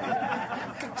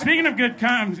 Speaking of good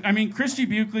comics, I mean, Christy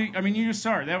Buckley, I mean, you just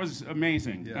saw her. That was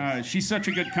amazing. Yes. She's such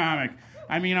a good comic.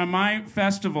 I mean, on my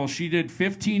festival, she did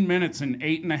 15 minutes in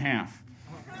 8.5.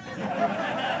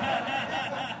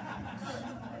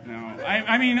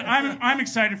 I mean, I'm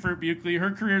excited for Buckley.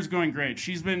 Her career's going great.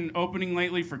 She's been opening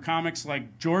lately for comics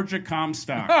like Georgia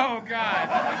Comstock. Oh, God.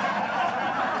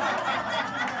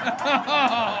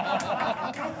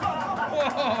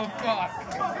 Oh, fuck.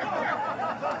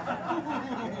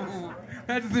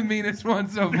 That's the meanest one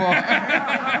so far.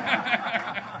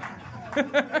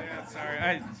 Yeah,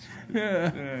 sorry.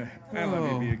 I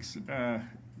love you, Beaks.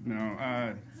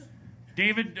 No.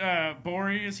 David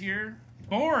Borey is here.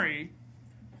 Borey?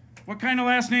 What kind of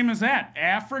last name is that?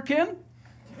 African?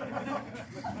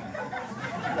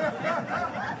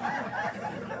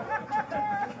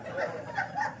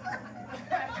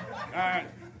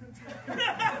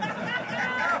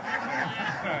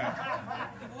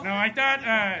 No, I thought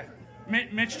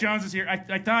Mitch Jones is here.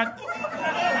 I thought...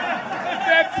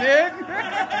 That's it?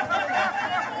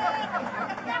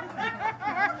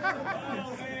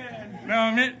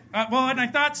 No, well, and I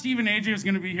thought Stephen AJ was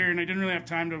going to be here, and I didn't really have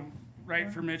time to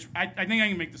write for Mitch. I think I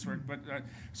can make this work. But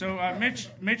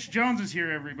Mitch Jones is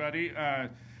here, everybody.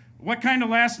 What kind of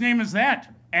last name is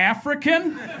that?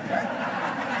 African?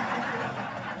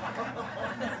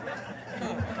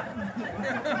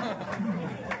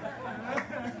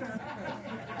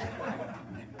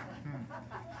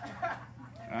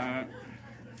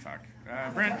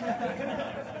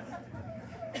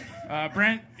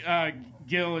 Brent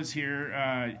Gill is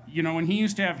here. You know, when he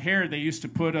used to have hair, they used to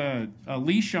put a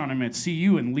leash on him at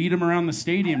CU and lead him around the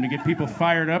stadium to get people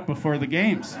fired up before the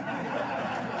games.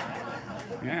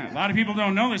 Yeah, a lot of people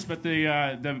don't know this, but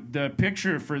the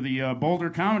picture for the Boulder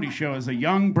Comedy Show is a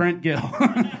young Brent Gill.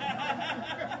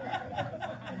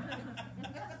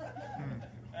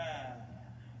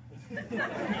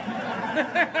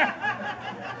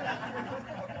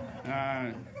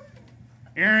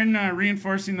 Aaron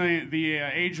reinforcing the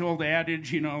age-old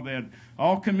adage, you know, that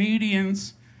all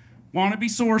comedians want to be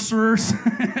sorcerers,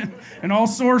 and all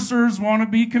sorcerers want to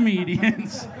be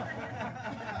comedians.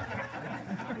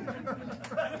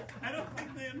 I don't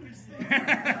think they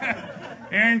understand.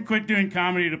 Aaron quit doing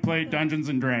comedy to play Dungeons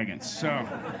and Dragons, so.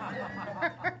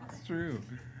 It's true.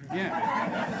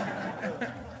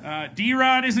 Yeah.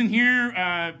 D-Rod isn't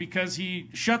here because he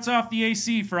shuts off the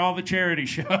AC for all the charity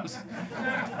shows.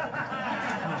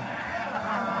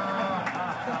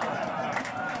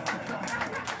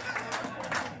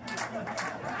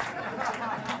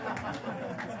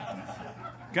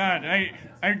 God,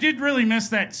 I did really miss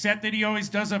that set that he always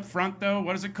does up front, though.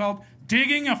 What is it called?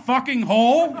 Digging a fucking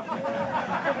hole?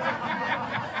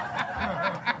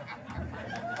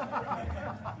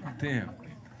 Damn.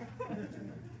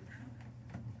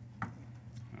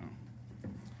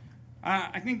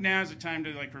 I think now is the time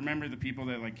to like remember the people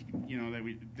that like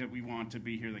that we want to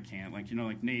be here that can't. Like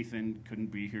like Nathan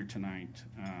couldn't be here tonight.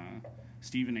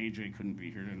 Steve and AJ couldn't be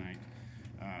here tonight,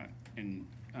 and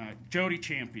Jody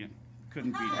Champion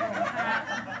couldn't be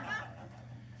here.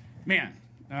 Man,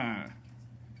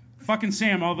 fucking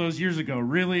Sam all those years ago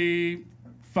really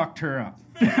fucked her up.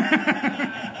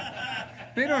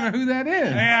 They don't know who that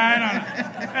is. Yeah, I don't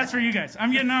know. That's for you guys.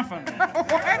 I'm getting off on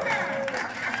that.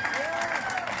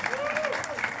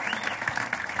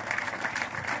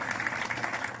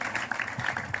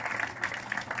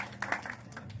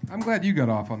 I'm glad you got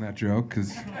off on that joke,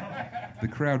 because the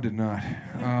crowd did not.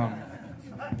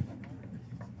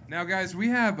 Now, guys, we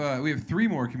have 3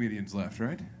 more comedians left,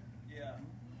 right? Yeah.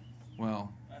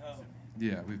 Well, I hope.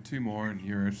 yeah, we have 2 more, and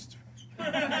yours.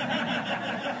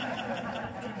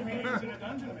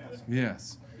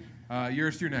 Yes.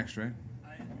 Yours, you're next, right?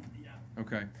 Yeah.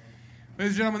 Okay.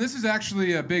 Ladies and gentlemen, this is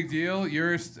actually a big deal.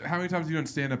 Yours, how many times have you done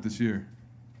stand-up this year?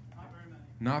 Not very many.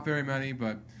 Not very many,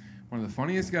 but one of the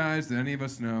funniest guys that any of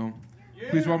us know.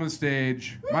 Yeah. Please welcome to the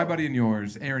stage, my buddy and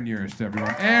yours, Aaron Urist,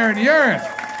 everyone. Aaron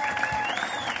Urist!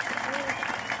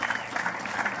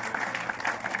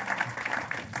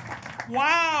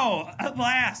 Wow! At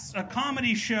last, a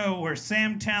comedy show where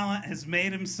Sam Tallent has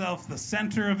made himself the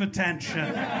center of attention.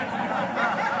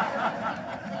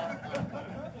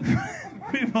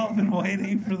 We've all been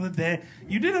waiting for the day.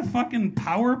 You did a fucking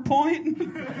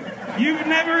PowerPoint? You've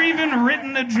never even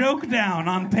written a joke down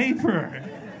on paper.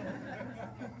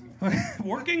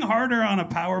 Working harder on a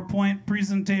PowerPoint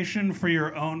presentation for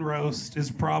your own roast is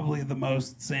probably the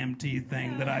most Sam T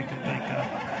thing that I can think of.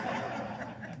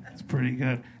 It's pretty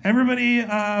good. Everybody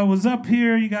was up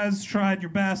here. You guys tried your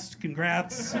best.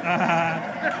 Congrats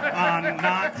on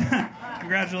not.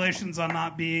 Congratulations on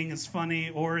not being as funny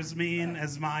or as mean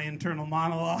as my internal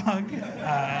monologue.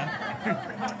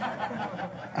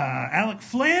 Alec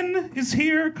Flynn is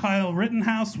here. Kyle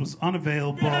Rittenhouse was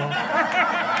unavailable.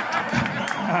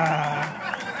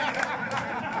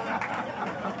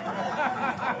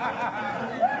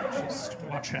 Just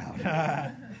watch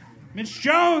out. Mitch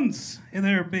Jones! Hey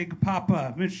there, Big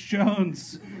Papa. Mitch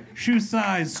Jones. Shoe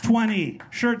size 20.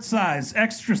 Shirt size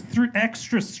extra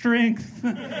strength.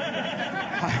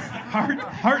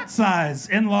 Heart size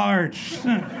enlarged.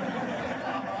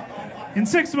 In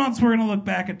 6 months, we're going to look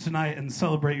back at tonight and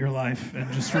celebrate your life and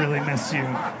just really miss you.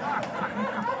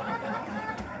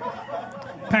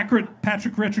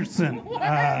 Patrick Richardson.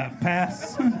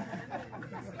 Pass.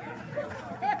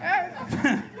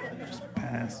 Just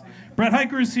pass. Brett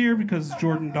Hiker is here because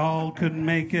Jordan Dahl couldn't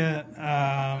make it.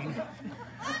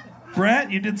 Brett,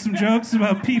 you did some jokes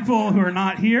about people who are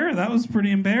not here. That was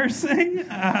pretty embarrassing.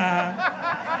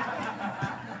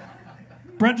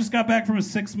 Brett just got back from a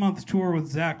 6-month tour with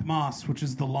Zach Moss, which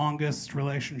is the longest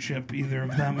relationship either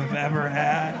of them have ever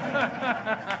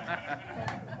had.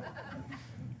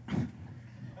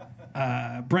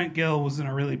 Brent Gill was in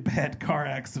a really bad car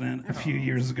accident a few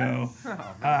years ago.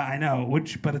 I know,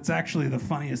 but it's actually the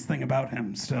funniest thing about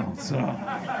him still. So.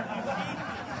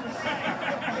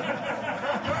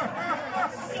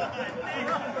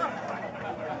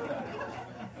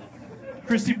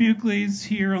 Christy Buckley's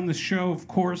here on the show. Of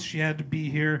course, she had to be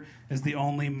here as the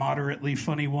only moderately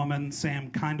funny woman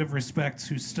Sam kind of respects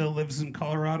who still lives in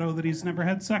Colorado that he's never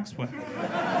had sex with.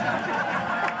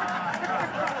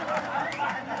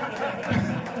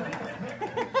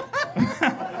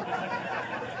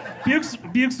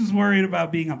 Bukes was worried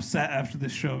about being upset after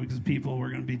this show because people were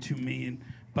going to be too mean.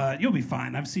 But you'll be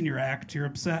fine. I've seen your act. You're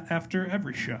upset after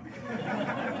every show.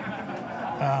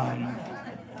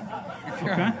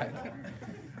 Okay.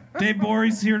 Dave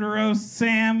Borey's here to roast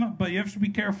Sam, but you have to be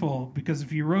careful because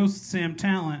if you roast Sam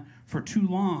Tallent for too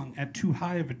long at too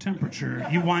high of a temperature,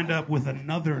 you wind up with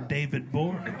another David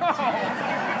Borey.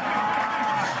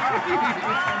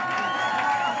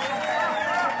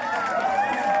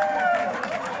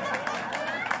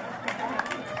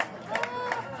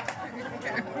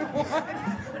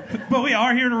 But we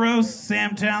are here to roast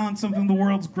Sam Tallent, something the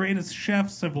world's greatest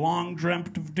chefs have long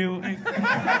dreamt of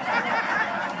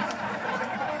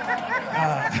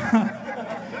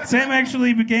Sam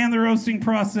actually began the roasting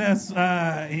process.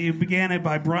 He began it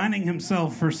by brining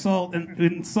himself for salt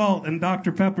and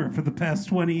Dr. Pepper for the past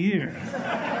 20 years.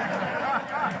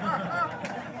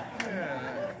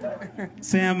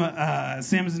 Sam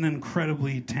is an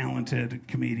incredibly talented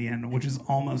comedian, which is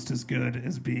almost as good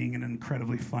as being an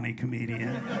incredibly funny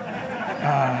comedian.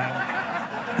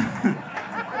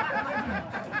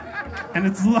 And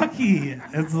it's lucky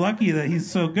that he's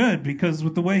so good, because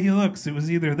with the way he looks, it was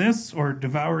either this or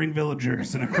devouring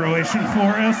villagers in a Croatian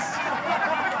forest.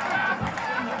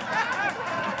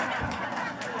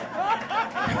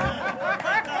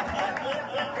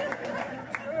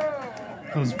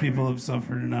 Those people have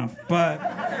suffered enough. But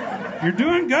you're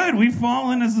doing good. We've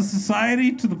fallen as a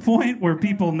society to the point where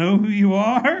people know who you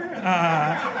are.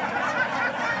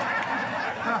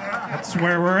 That's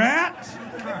where we're at.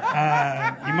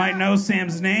 You might know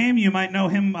Sam's name. You might know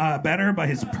him better by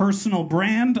his personal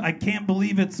brand. I can't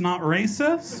believe it's not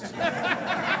racist.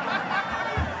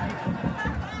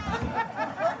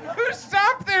 Who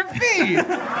stomped their feet?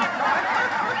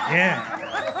 Yeah.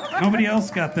 Nobody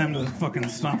else got them to fucking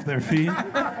stomp their feet.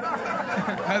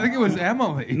 I think it was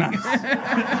Emily. Nice. Hell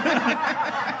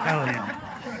yeah.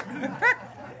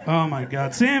 Oh my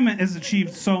God. Sam has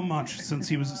achieved so much since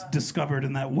he was discovered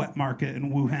in that wet market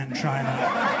in Wuhan, China.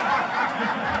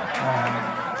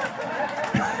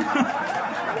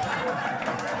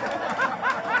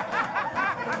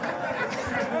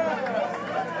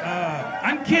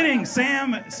 I'm kidding.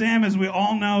 Sam, as we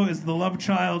all know, is the love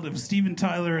child of Steven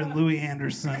Tyler and Louis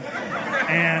Anderson.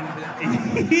 And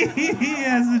he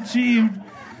has achieved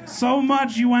so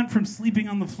much. You went from sleeping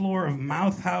on the floor of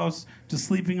Mouth House to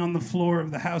sleeping on the floor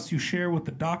of the house you share with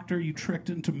the doctor you tricked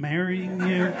into marrying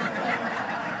you.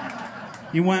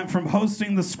 You went from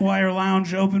hosting the Squire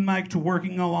Lounge open mic to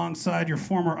working alongside your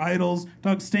former idols,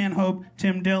 Doug Stanhope,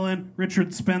 Tim Dillon,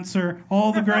 Richard Spencer,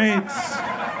 all the greats.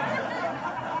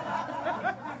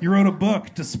 You wrote a book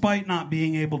despite not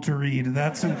being able to read.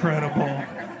 That's incredible.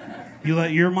 You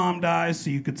let your mom die so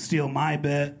you could steal my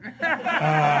bit.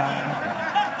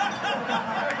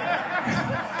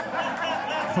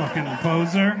 Fucking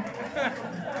poser.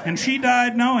 And she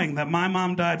died knowing that my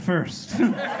mom died first.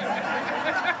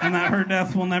 And that her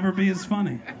death will never be as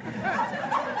funny.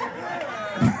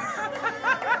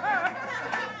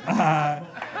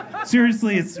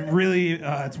 Seriously, it's really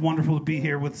it's wonderful to be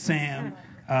here with Sam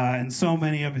and so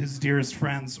many of his dearest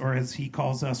friends, or as he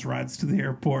calls us, rides to the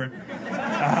airport.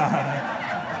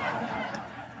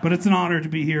 But it's an honor to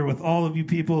be here with all of you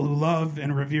people who love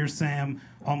and revere Sam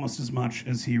almost as much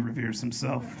as he reveres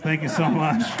himself. Thank you so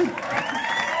much. Good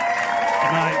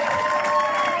night.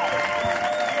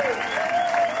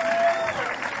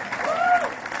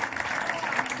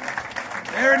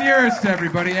 Aaron Urist,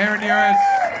 everybody. Aaron Urist.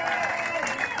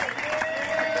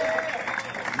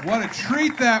 What a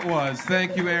treat that was.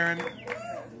 Thank you, Aaron.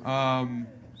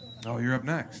 Oh, you're up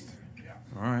next.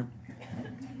 All right.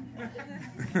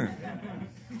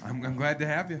 I'm glad to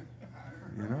have you.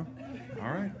 You know? All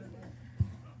right.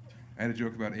 I had a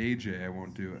joke about AJ. I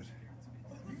won't do it.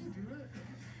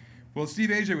 Well, Steve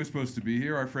AJ was supposed to be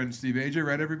here. Our friend Steve AJ,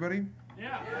 right, everybody?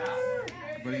 Yeah.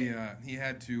 But he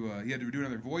had to do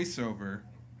another voiceover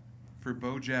for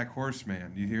BoJack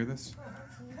Horseman. Do you hear this?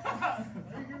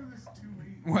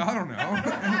 Well, I don't know.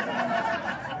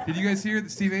 Did you guys hear that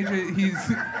Steve AJ?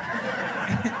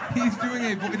 He's doing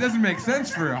it doesn't make sense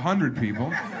for 100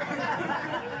 people.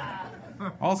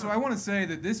 Also, I want to say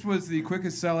that this was the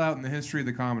quickest sellout in the history of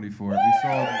the Comedy Fort. We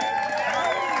sold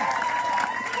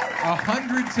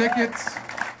 100 tickets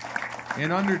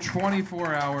in under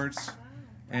 24 hours,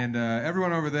 and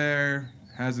everyone over there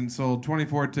hasn't sold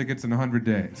 24 tickets in 100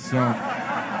 days. So,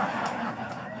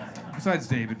 besides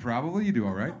David, probably you do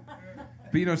all right.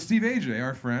 But you know, Steve AJ,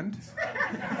 our friend,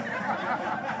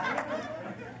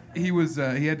 he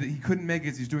couldn't make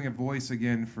it. He's doing a voice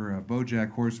again for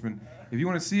BoJack Horseman. If you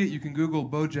want to see it, you can Google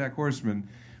BoJack Horseman.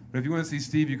 But if you want to see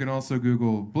Steve, you can also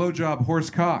Google blowjob horse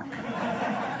cock. All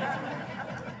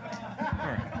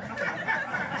right.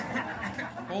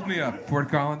 Hold me up, Fort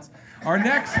Collins. Our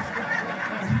next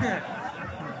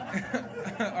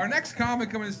comic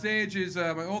coming to stage is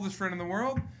my oldest friend in the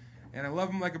world, and I love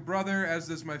him like a brother, as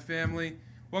does my family.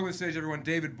 Welcome to the stage, everyone,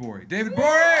 David Bory. David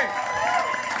Bory!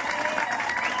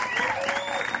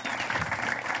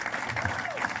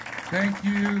 Thank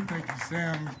you,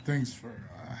 Sam. Thanks for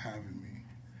having me.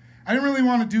 I didn't really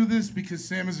want to do this because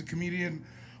Sam is a comedian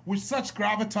with such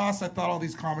gravitas. I thought all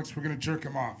these comics were going to jerk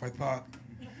him off. I thought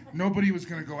nobody was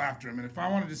going to go after him. And if I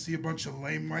wanted to see a bunch of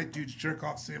lame white dudes jerk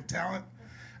off Sam Tallent,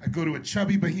 I'd go to a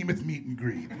chubby behemoth meet and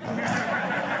greet.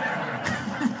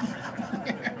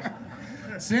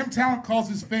 Sam Tallent calls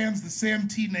his fans the Sam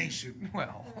T Nation.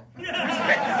 Well, he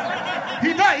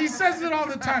does. He says it all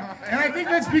the time, and I think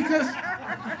that's because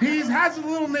he has a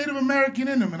little Native American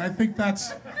in him, and I think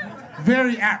that's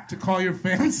very apt to call your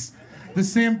fans the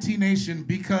Sam T Nation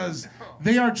because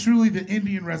they are truly the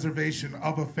Indian reservation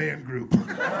of a fan group.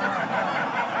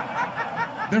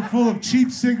 They're full of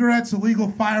cheap cigarettes,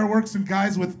 illegal fireworks, and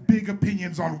guys with big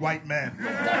opinions on white men.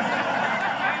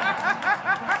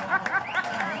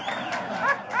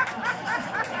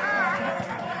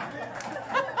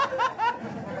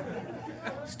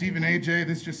 Stephen AJ,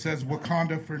 this just says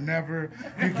Wakanda for never.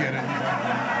 You get it.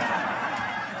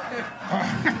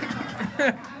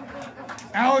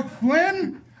 Alec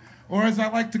Flynn, or as I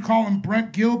like to call him,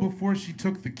 Brent Gill before she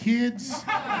took the kids.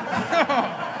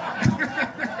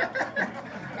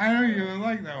 I know you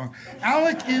like that one.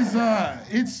 Alec is,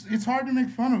 it's hard to make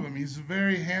fun of him. He's a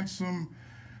very handsome,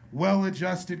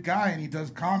 well-adjusted guy, and he does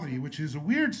comedy, which is a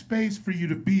weird space for you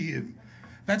to be in.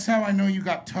 That's how I know you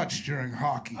got touched during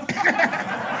hockey.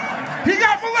 He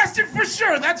got molested for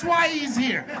sure. That's why he's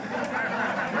here.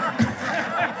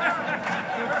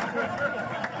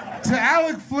 To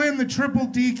Alec Flynn, the triple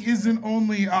deke isn't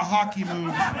only a hockey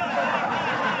move.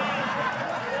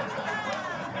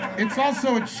 It's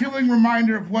also a chilling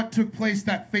reminder of what took place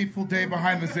that fateful day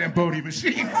behind the Zamboni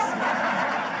machines.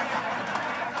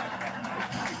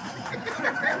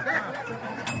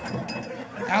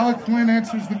 Alec Flynn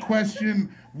answers the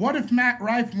question, what if Matt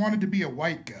Rife wanted to be a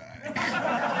white guy?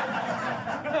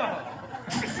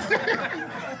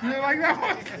 You like that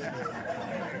one?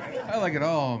 I like it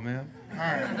all, man. All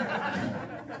right.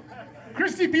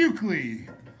 Christy Buckley,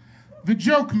 the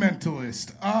joke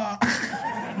mentalist.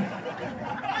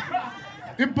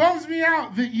 It bums me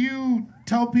out that you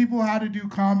tell people how to do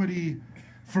comedy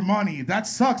for money. That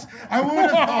sucks. I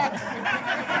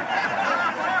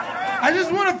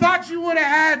just would have thought you would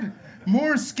have had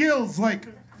more skills. Like,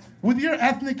 with your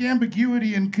ethnic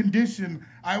ambiguity and condition,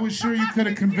 I was sure you could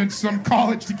have convinced some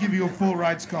college to give you a full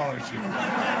ride scholarship.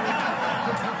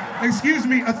 Excuse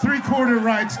me, a 3/4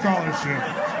 ride scholarship.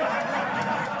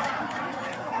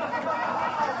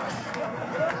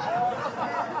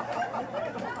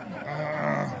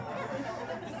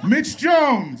 Mitch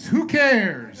Jones, who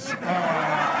cares?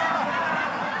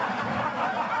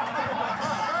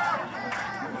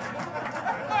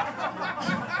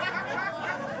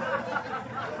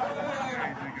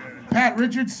 Pat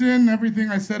Richardson, everything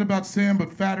I said about Sam,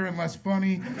 but fatter and less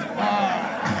funny.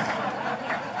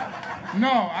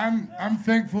 No, I'm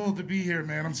thankful to be here,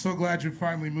 man. I'm so glad you're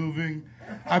finally moving.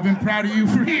 I've been proud of you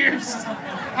for years.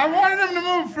 I wanted him to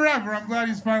move forever. I'm glad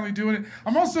he's finally doing it.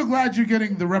 I'm also glad you're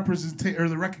getting the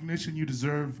the recognition you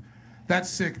deserve. That's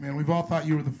sick, man. We've all thought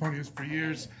you were the funniest for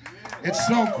years. It's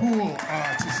so cool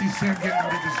to see Sam getting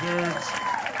what he deserves.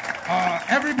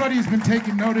 Everybody's been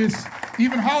taking notice.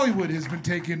 Even Hollywood has been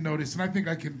taking notice, and I think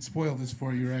I can spoil this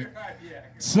for you, right?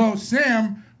 So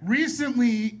Sam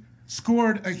recently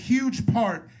scored a huge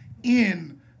part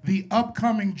in the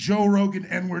upcoming Joe Rogan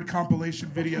N-word compilation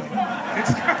video.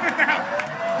 It's coming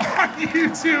out on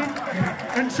YouTube.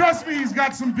 And trust me, he's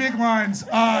got some big lines.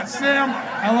 Sam,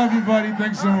 I love you, buddy.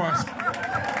 Thanks so much.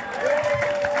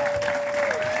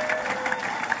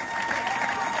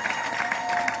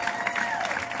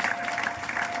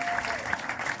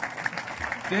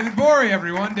 David Borey,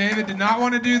 everyone. David did not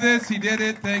want to do this. He did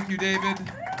it. Thank you, David.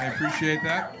 I appreciate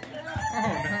that.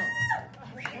 Oh, no.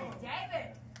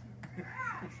 David.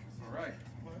 All right.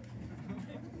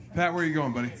 Pat, where are you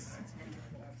going, buddy?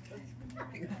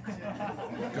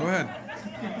 Go ahead.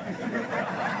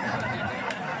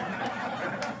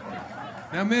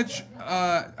 Now, Mitch,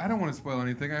 I don't want to spoil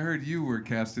anything. I heard you were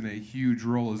cast in a huge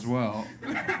role as well.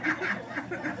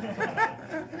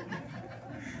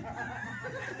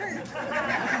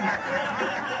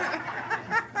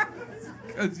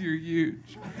 Because you're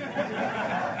huge.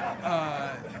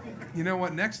 You know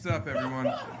what? Next up, everyone.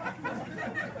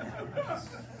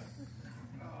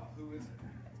 Who is it?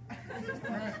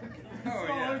 Oh,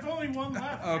 yeah. There's only one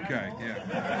left. Okay, yeah.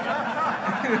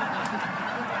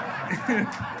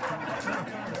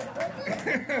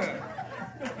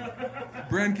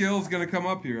 Brent Gill's going to come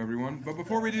up here, everyone. But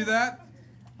before we do that,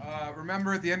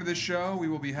 remember at the end of this show, we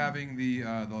will be having the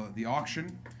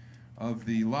auction of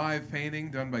the live painting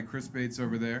done by Chris Bates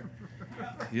over there.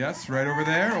 Yes, right over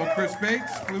there. Old Chris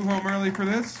Bates flew home early for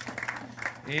this.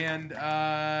 And,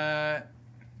 oh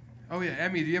yeah,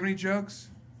 Emmy, do you have any jokes?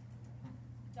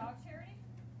 Dog charity?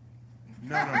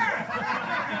 No.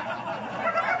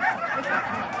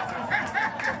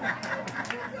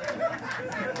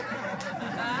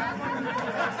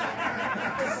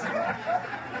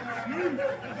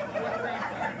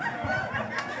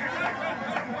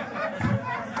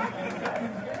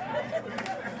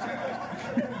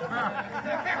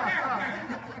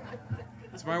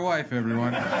 my wife,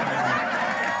 everyone.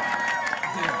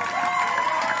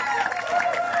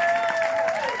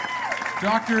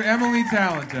 Dr. Emily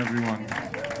Tallent, everyone.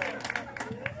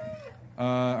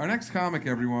 Our next comic,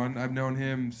 everyone, I've known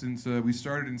him since we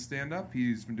started in stand-up.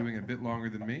 He's been doing it a bit longer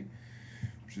than me,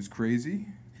 which is crazy.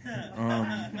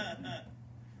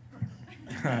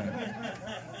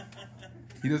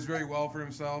 He does very well for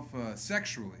himself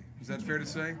sexually. Is that fair to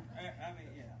say?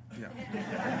 Yeah.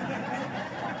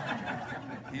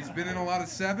 He's been in a lot of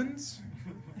 7s.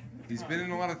 He's been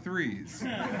in a lot of 3s.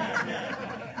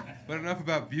 But enough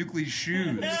about Buckley's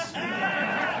shoes.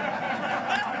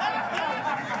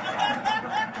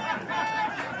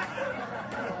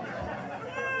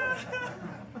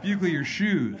 Buckley, your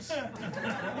shoes.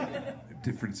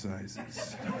 Different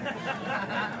sizes.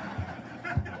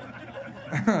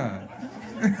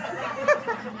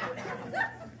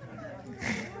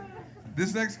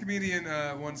 This next comedian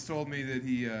once told me that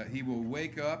he will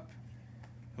wake up,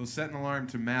 he'll set an alarm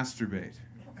to masturbate.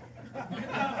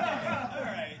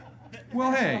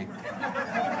 Well, hey,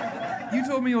 you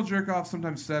told me you'll jerk off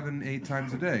sometimes 7, 8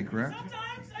 times a day, correct?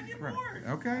 Sometimes I get Right. bored.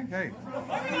 Okay, hey.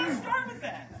 Why are we gonna start with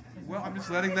that? Well, I'm just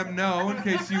letting them know in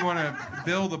case you want to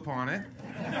build upon it.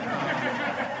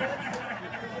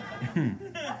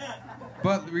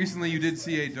 But recently you did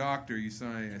see a doctor, you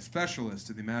saw a specialist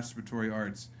in the masturbatory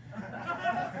arts.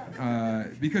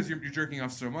 Because you're jerking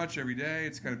off so much every day,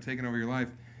 it's kind of taken over your life.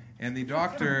 And the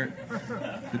doctor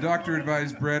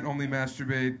advised Brett only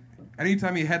masturbate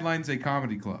anytime he headlines a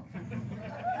comedy club.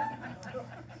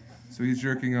 So he's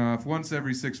jerking off once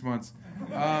every 6 months.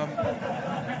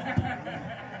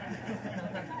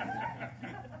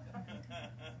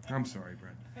 I'm sorry,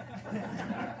 Brett.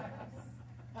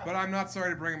 But I'm not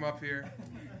sorry to bring him up here.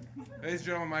 Ladies and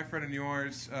gentlemen, my friend and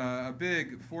yours, a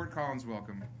big Fort Collins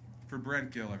welcome for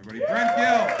Brent Gill, everybody. Brent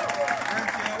Gill!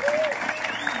 Brent Gill.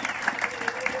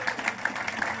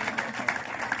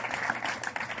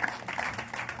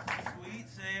 Sweet,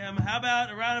 Sam. How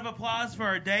about a round of applause for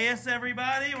our dais,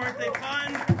 everybody? Weren't they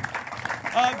fun?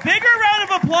 Bigger round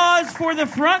of applause for the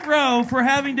front row for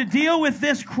having to deal with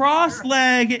this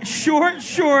cross-leg, short,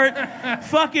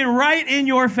 fucking right in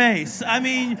your face. I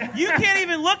mean, you can't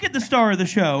even look at the star of the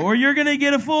show, or you're going to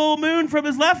get a full moon from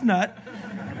his left nut.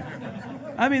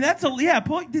 I mean,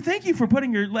 thank you for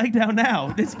putting your leg down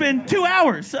now. It's been 2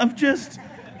 hours of just,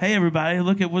 hey, everybody,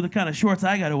 look at what the kind of shorts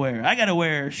I got to wear. I got to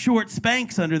wear short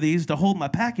Spanx under these to hold my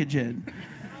package in.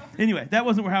 Anyway, that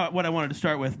wasn't what I wanted to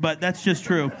start with, but that's just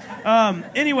true.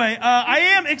 Anyway, I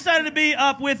am excited to be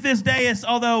up with this dais,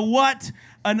 although what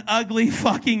an ugly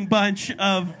fucking bunch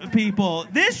of people.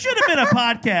 This should have been a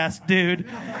podcast, dude.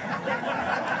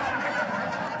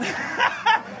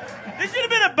 This should have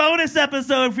been a bonus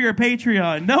episode for your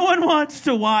Patreon. No one wants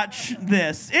to watch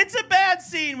this. It's a bad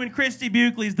scene when Christy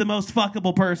Buckley's the most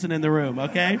fuckable person in the room,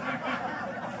 okay?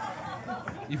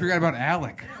 You forgot about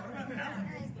Alec.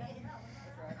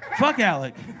 Fuck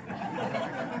Alec.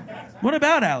 What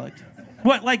about Alec?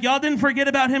 What, like y'all didn't forget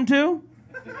about him too?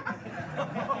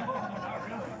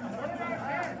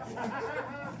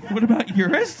 What about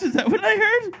Eurus? Is that what I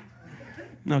heard?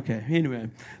 Okay, anyway.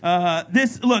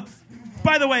 Look,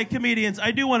 by the way, comedians,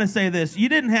 I do want to say this. You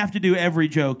didn't have to do every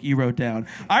joke you wrote down.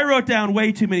 I wrote down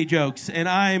way too many jokes, and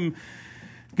I'm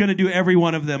going to do every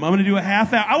one of them. I'm going to do a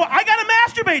half hour. I got to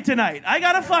masturbate tonight. I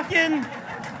got to fucking...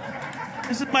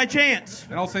 This is my chance.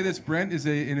 And I'll say this, Brent is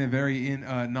in a very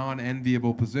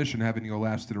non-enviable position having to go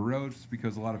last at a roast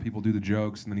because a lot of people do the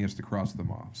jokes and then he has to cross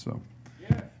them off. So,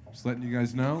 just letting you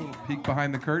guys know, a little peek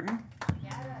behind the curtain.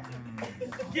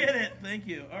 Get it. Thank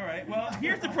you. All right. Well,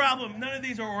 here's the problem. None of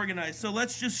these are organized. So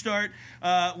let's just start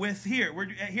with here. We're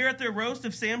here at the roast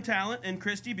of Sam Tallent and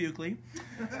Christy Buckley.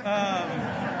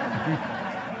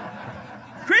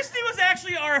 Christy was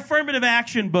actually our affirmative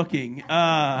action booking.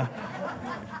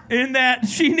 In that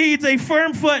she needs a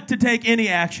firm foot to take any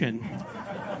action.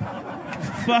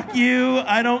 Fuck you,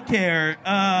 I don't care.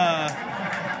 I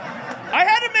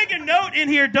had to make a note in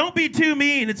here, don't be too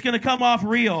mean, it's gonna come off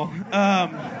real. You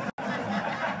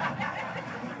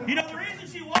know, the reason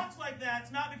she walks like that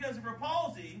is not because of her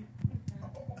palsy.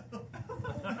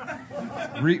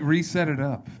 Reset it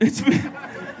up.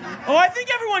 I think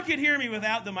everyone can hear me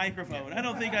without the microphone. I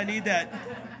don't think I need that.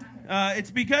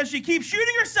 It's because she keeps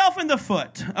shooting herself in the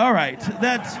foot. All right,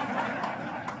 that's...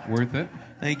 Worth it.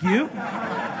 Thank you.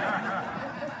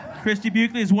 Christy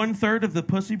Buckley is 1/3 of the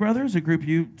Pussy Brothers, a group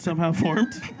you somehow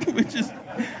formed, which is...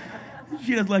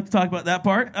 She doesn't like to talk about that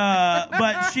part.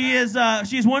 But she's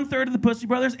 1/3 of the Pussy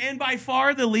Brothers, and by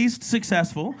far the least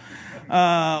successful.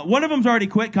 One of them's already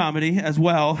quit comedy as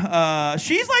well.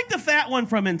 She's like the fat one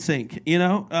from NSYNC, you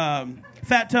know?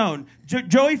 Fatone.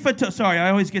 Joey Fatone. Sorry, I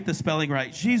always get the spelling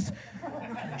right. She's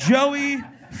Joey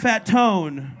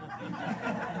Fatone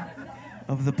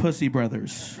of the Pussy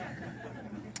Brothers.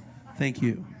 Thank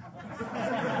you.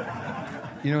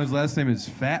 You know his last name is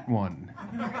Fat One.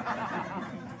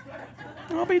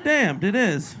 I'll be damned, it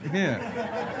is.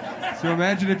 Yeah. So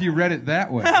imagine if you read it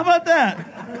that way. How about that?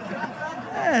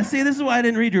 Yeah, see, this is why I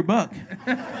didn't read your book.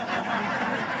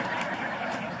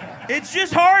 It's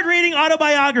just hard reading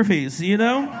autobiographies, you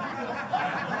know?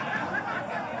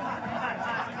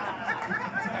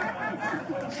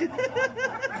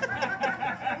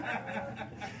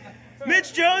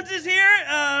 Mitch Jones is here.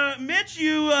 Mitch,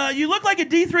 you look like a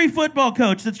D3 football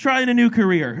coach that's trying a new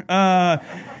career.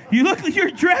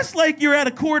 You're dressed like you're at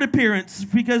a court appearance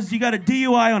because you got a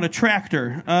DUI on a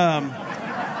tractor.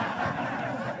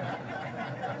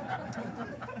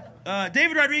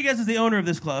 David Rodriguez is the owner of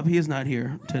this club. He is not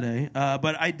here today,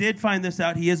 but I did find this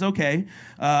out. He is okay.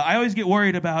 I always get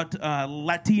worried about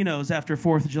Latinos after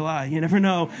 4th of July. You never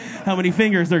know how many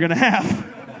fingers they're going to have.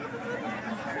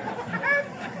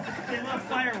 They love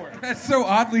fireworks. That's so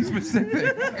oddly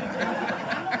specific.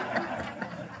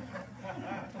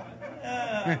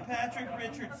 Patrick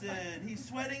Richardson. He's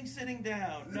sweating sitting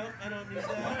down. Nope, I don't need that.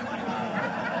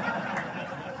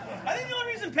 I think the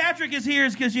only reason Patrick is here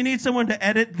is because you need someone to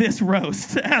edit this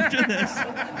roast after this.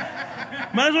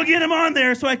 Might as well get him on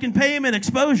there so I can pay him an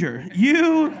exposure.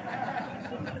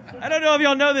 I don't know if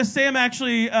y'all know this. Sam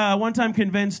actually one time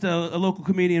convinced a local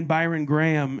comedian, Byron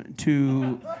Graham,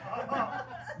 to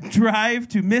drive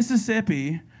to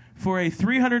Mississippi for a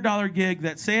 $300 gig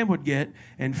that Sam would get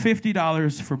and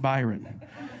 $50 for Byron.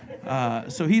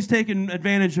 So he's taken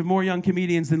advantage of more young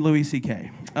comedians than Louis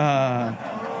C.K.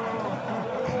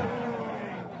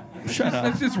 Shut up.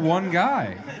 That's just one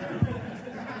guy.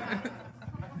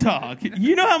 Dog,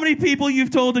 you know how many people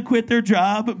you've told to quit their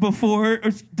job before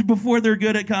they're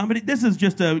good at comedy? This is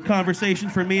just a conversation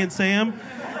for me and Sam.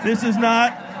 This is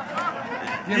not...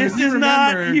 Yeah, this is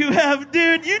not... You have...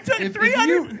 Dude, you took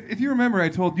 300... If you remember, I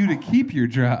told you to keep your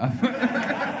job.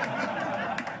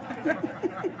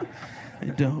 I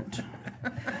don't.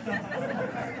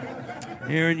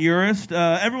 Aaron Urist.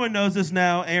 Everyone knows this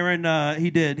now. Aaron,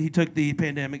 he took the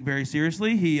pandemic very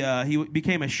seriously. He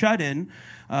became a shut-in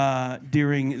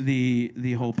during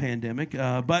the whole pandemic.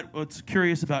 But what's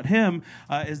curious about him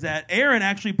is that Aaron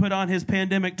actually put on his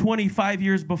pandemic 25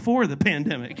 years before the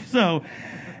pandemic. So,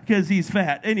 because he's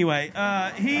fat. Anyway,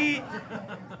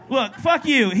 look, fuck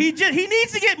you. He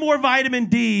needs to get more vitamin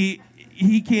D.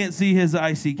 He can't see his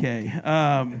ICK.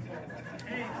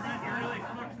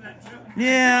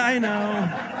 Yeah, I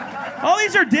know. All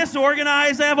these are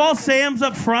disorganized. I have all Sam's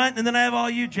up front, and then I have all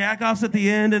you jackoffs at the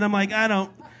end, and I'm like, I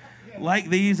don't like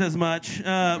these as much.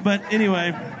 But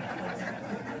anyway.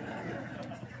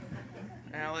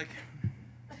 Alec.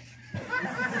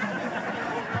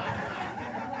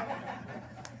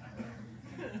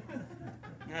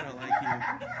 I don't like you.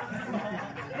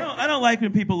 I don't like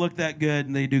when people look that good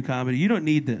and they do comedy. You don't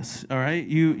need this, all right?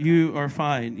 You are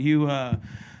fine.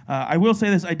 I will say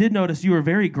this. I did notice you are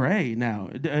very gray now.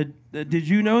 Did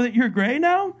you know that you're gray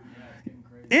now?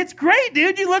 Yeah, it's great,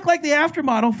 dude. You look like the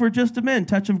aftermodel for Just a Min,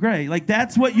 Touch of Gray. Like,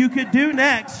 that's what you could do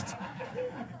next.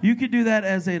 You could do that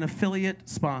as an affiliate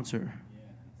sponsor.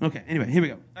 Okay, anyway, here we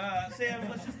go. Sam,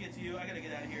 let's just get to you. I got to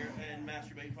get out of here and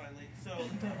masturbate finally. So,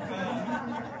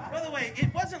 by the way,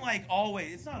 it wasn't like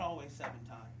always. It's not always 7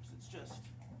 times. It's just...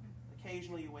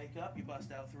 occasionally you wake up, you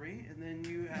bust out 3, and then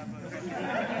you have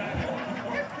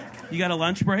you got a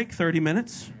lunch break, 30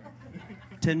 minutes,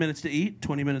 10 minutes to eat,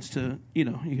 20 minutes to, you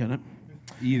got it.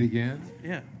 Eat again?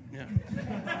 Yeah.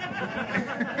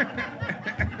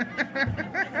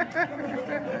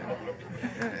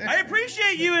 I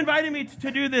appreciate you inviting me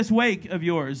to do this wake of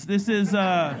yours. This is,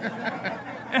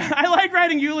 I like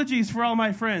writing eulogies for all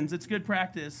my friends. It's good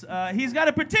practice. He's got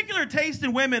a particular taste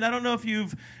in women. I don't know if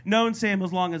you've known Sam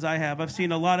as long as I have. I've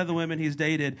seen a lot of the women he's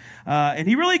dated. And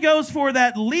he really goes for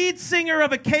that lead singer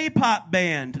of a K-pop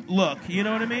band look. You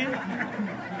know what I mean?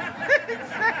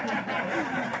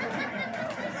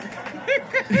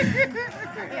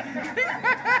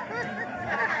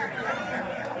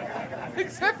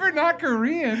 Except for not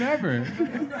Korean, ever.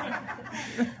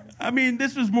 I mean,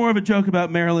 this was more of a joke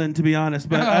about Marilyn, to be honest,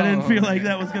 but I didn't feel like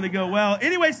that was going to go well.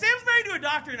 Anyway, Sam's married to a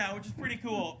doctor now, which is pretty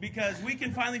cool, because we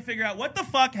can finally figure out what the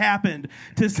fuck happened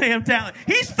to Sam Tallent.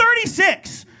 He's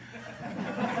 36!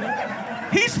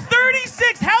 He's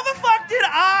 36! How the fuck did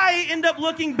I end up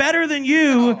looking better than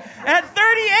you at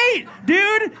 38?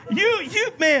 Dude, you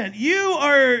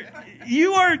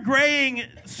You are graying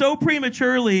so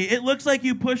prematurely. It looks like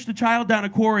you pushed a child down a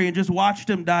quarry and just watched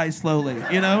him die slowly,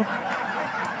 you know?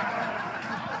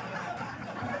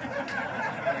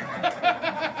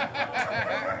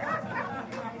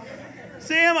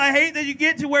 Sam, I hate that you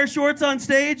get to wear shorts on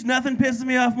stage. Nothing pisses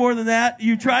me off more than that.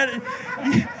 You try to...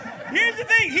 Here's the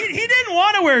thing. He didn't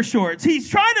want to wear shorts. He's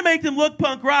trying to make them look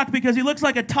punk rock because he looks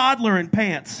like a toddler in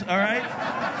pants, all right?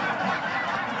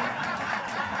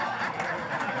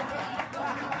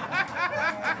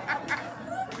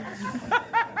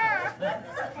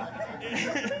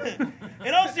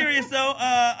 In all seriousness, though,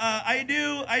 I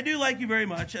do like you very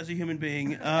much as a human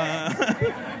being.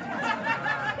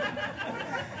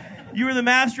 You are the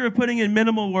master of putting in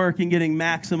minimal work and getting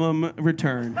maximum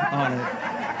return on it.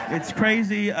 It's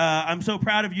crazy. I'm so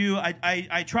proud of you.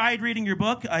 I tried reading your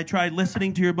book. I tried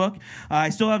listening to your book. I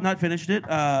still have not finished it.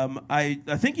 I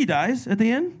think he dies at the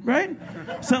end, right?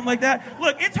 Something like that.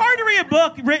 Look, it's hard to read a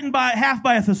book written by half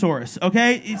by a thesaurus,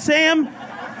 okay? Sam...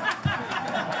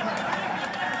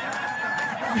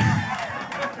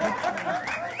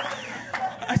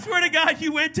 I swear to God,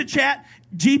 you went to Chat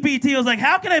GPT. I was like,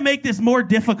 how can I make this more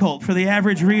difficult for the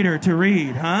average reader to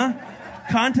read, huh?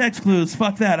 Context clues,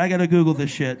 fuck that. I gotta Google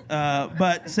this shit.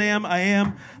 But Sam,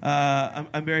 I'm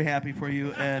very happy for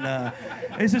you, and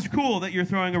it's just cool that you're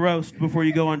throwing a roast before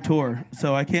you go on tour.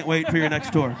 So I can't wait for your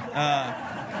next tour.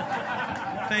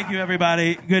 Thank you,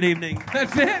 everybody. Good evening.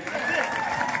 That's it. It's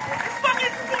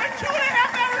fucking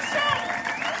 2.5-hour show.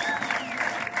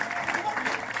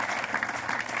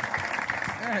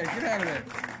 Hey, get out of there.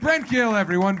 Brent Gill,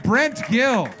 everyone. Brent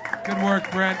Gill. Good work,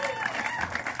 Brent.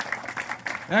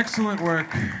 Excellent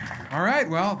work. All right,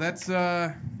 well, that's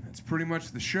pretty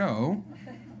much the show.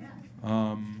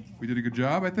 We did a good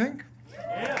job, I think.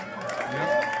 Yeah.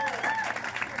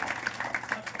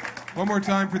 One more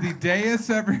time for the dais,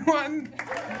 everyone.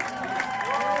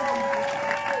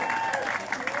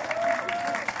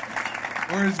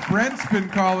 Or as Brent's been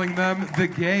calling them, the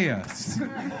gayest.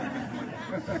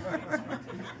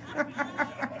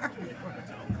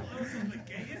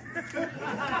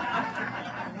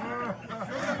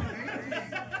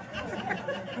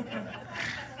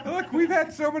 Look, we've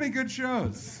had so many good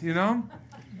shows, you know?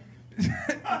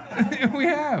 We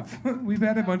have. We've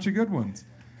had a bunch of good ones.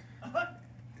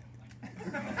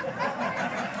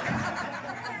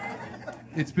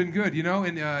 It's been good, you know?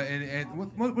 And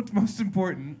what's most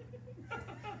important...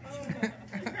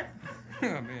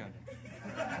 Oh, man.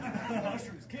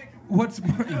 What's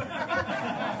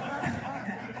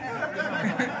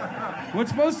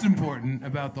most important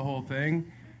about the whole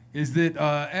thing is that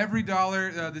every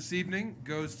dollar this evening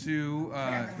goes to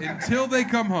Until They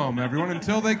Come Home, everyone.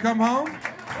 Until They Come Home.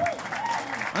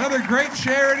 Another great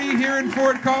charity here in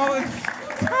Fort Collins.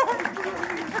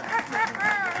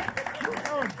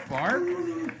 Bark.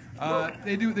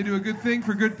 They do a good thing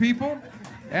for good people.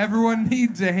 Everyone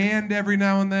needs a hand every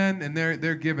now and then, and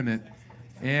they're giving it.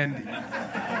 And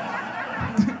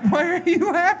why are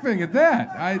you laughing at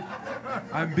that?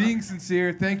 I'm being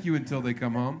sincere. Thank you, Until They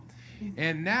Come Home.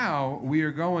 And now we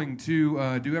are going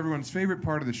to do everyone's favorite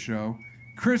part of the show.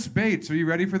 Chris Bates, are you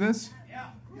ready for this?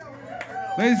 Yeah.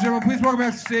 Ladies and gentlemen, please welcome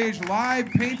back to the stage live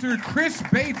painter Chris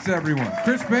Bates, everyone.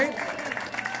 Chris Bates.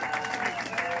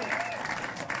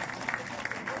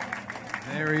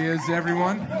 There he is,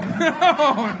 everyone.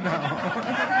 Oh, no.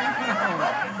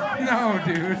 No,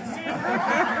 dude.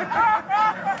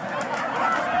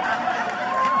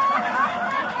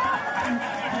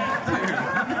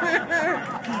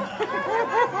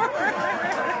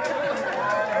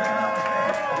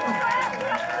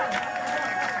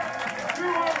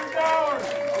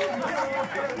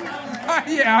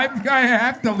 Yeah, I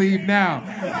have to leave now.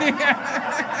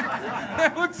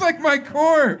 That looks like my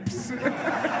corpse.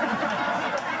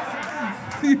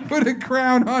 He put a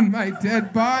crown on my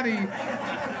dead body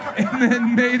and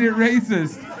then made it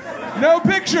racist. No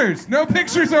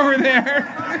pictures over there.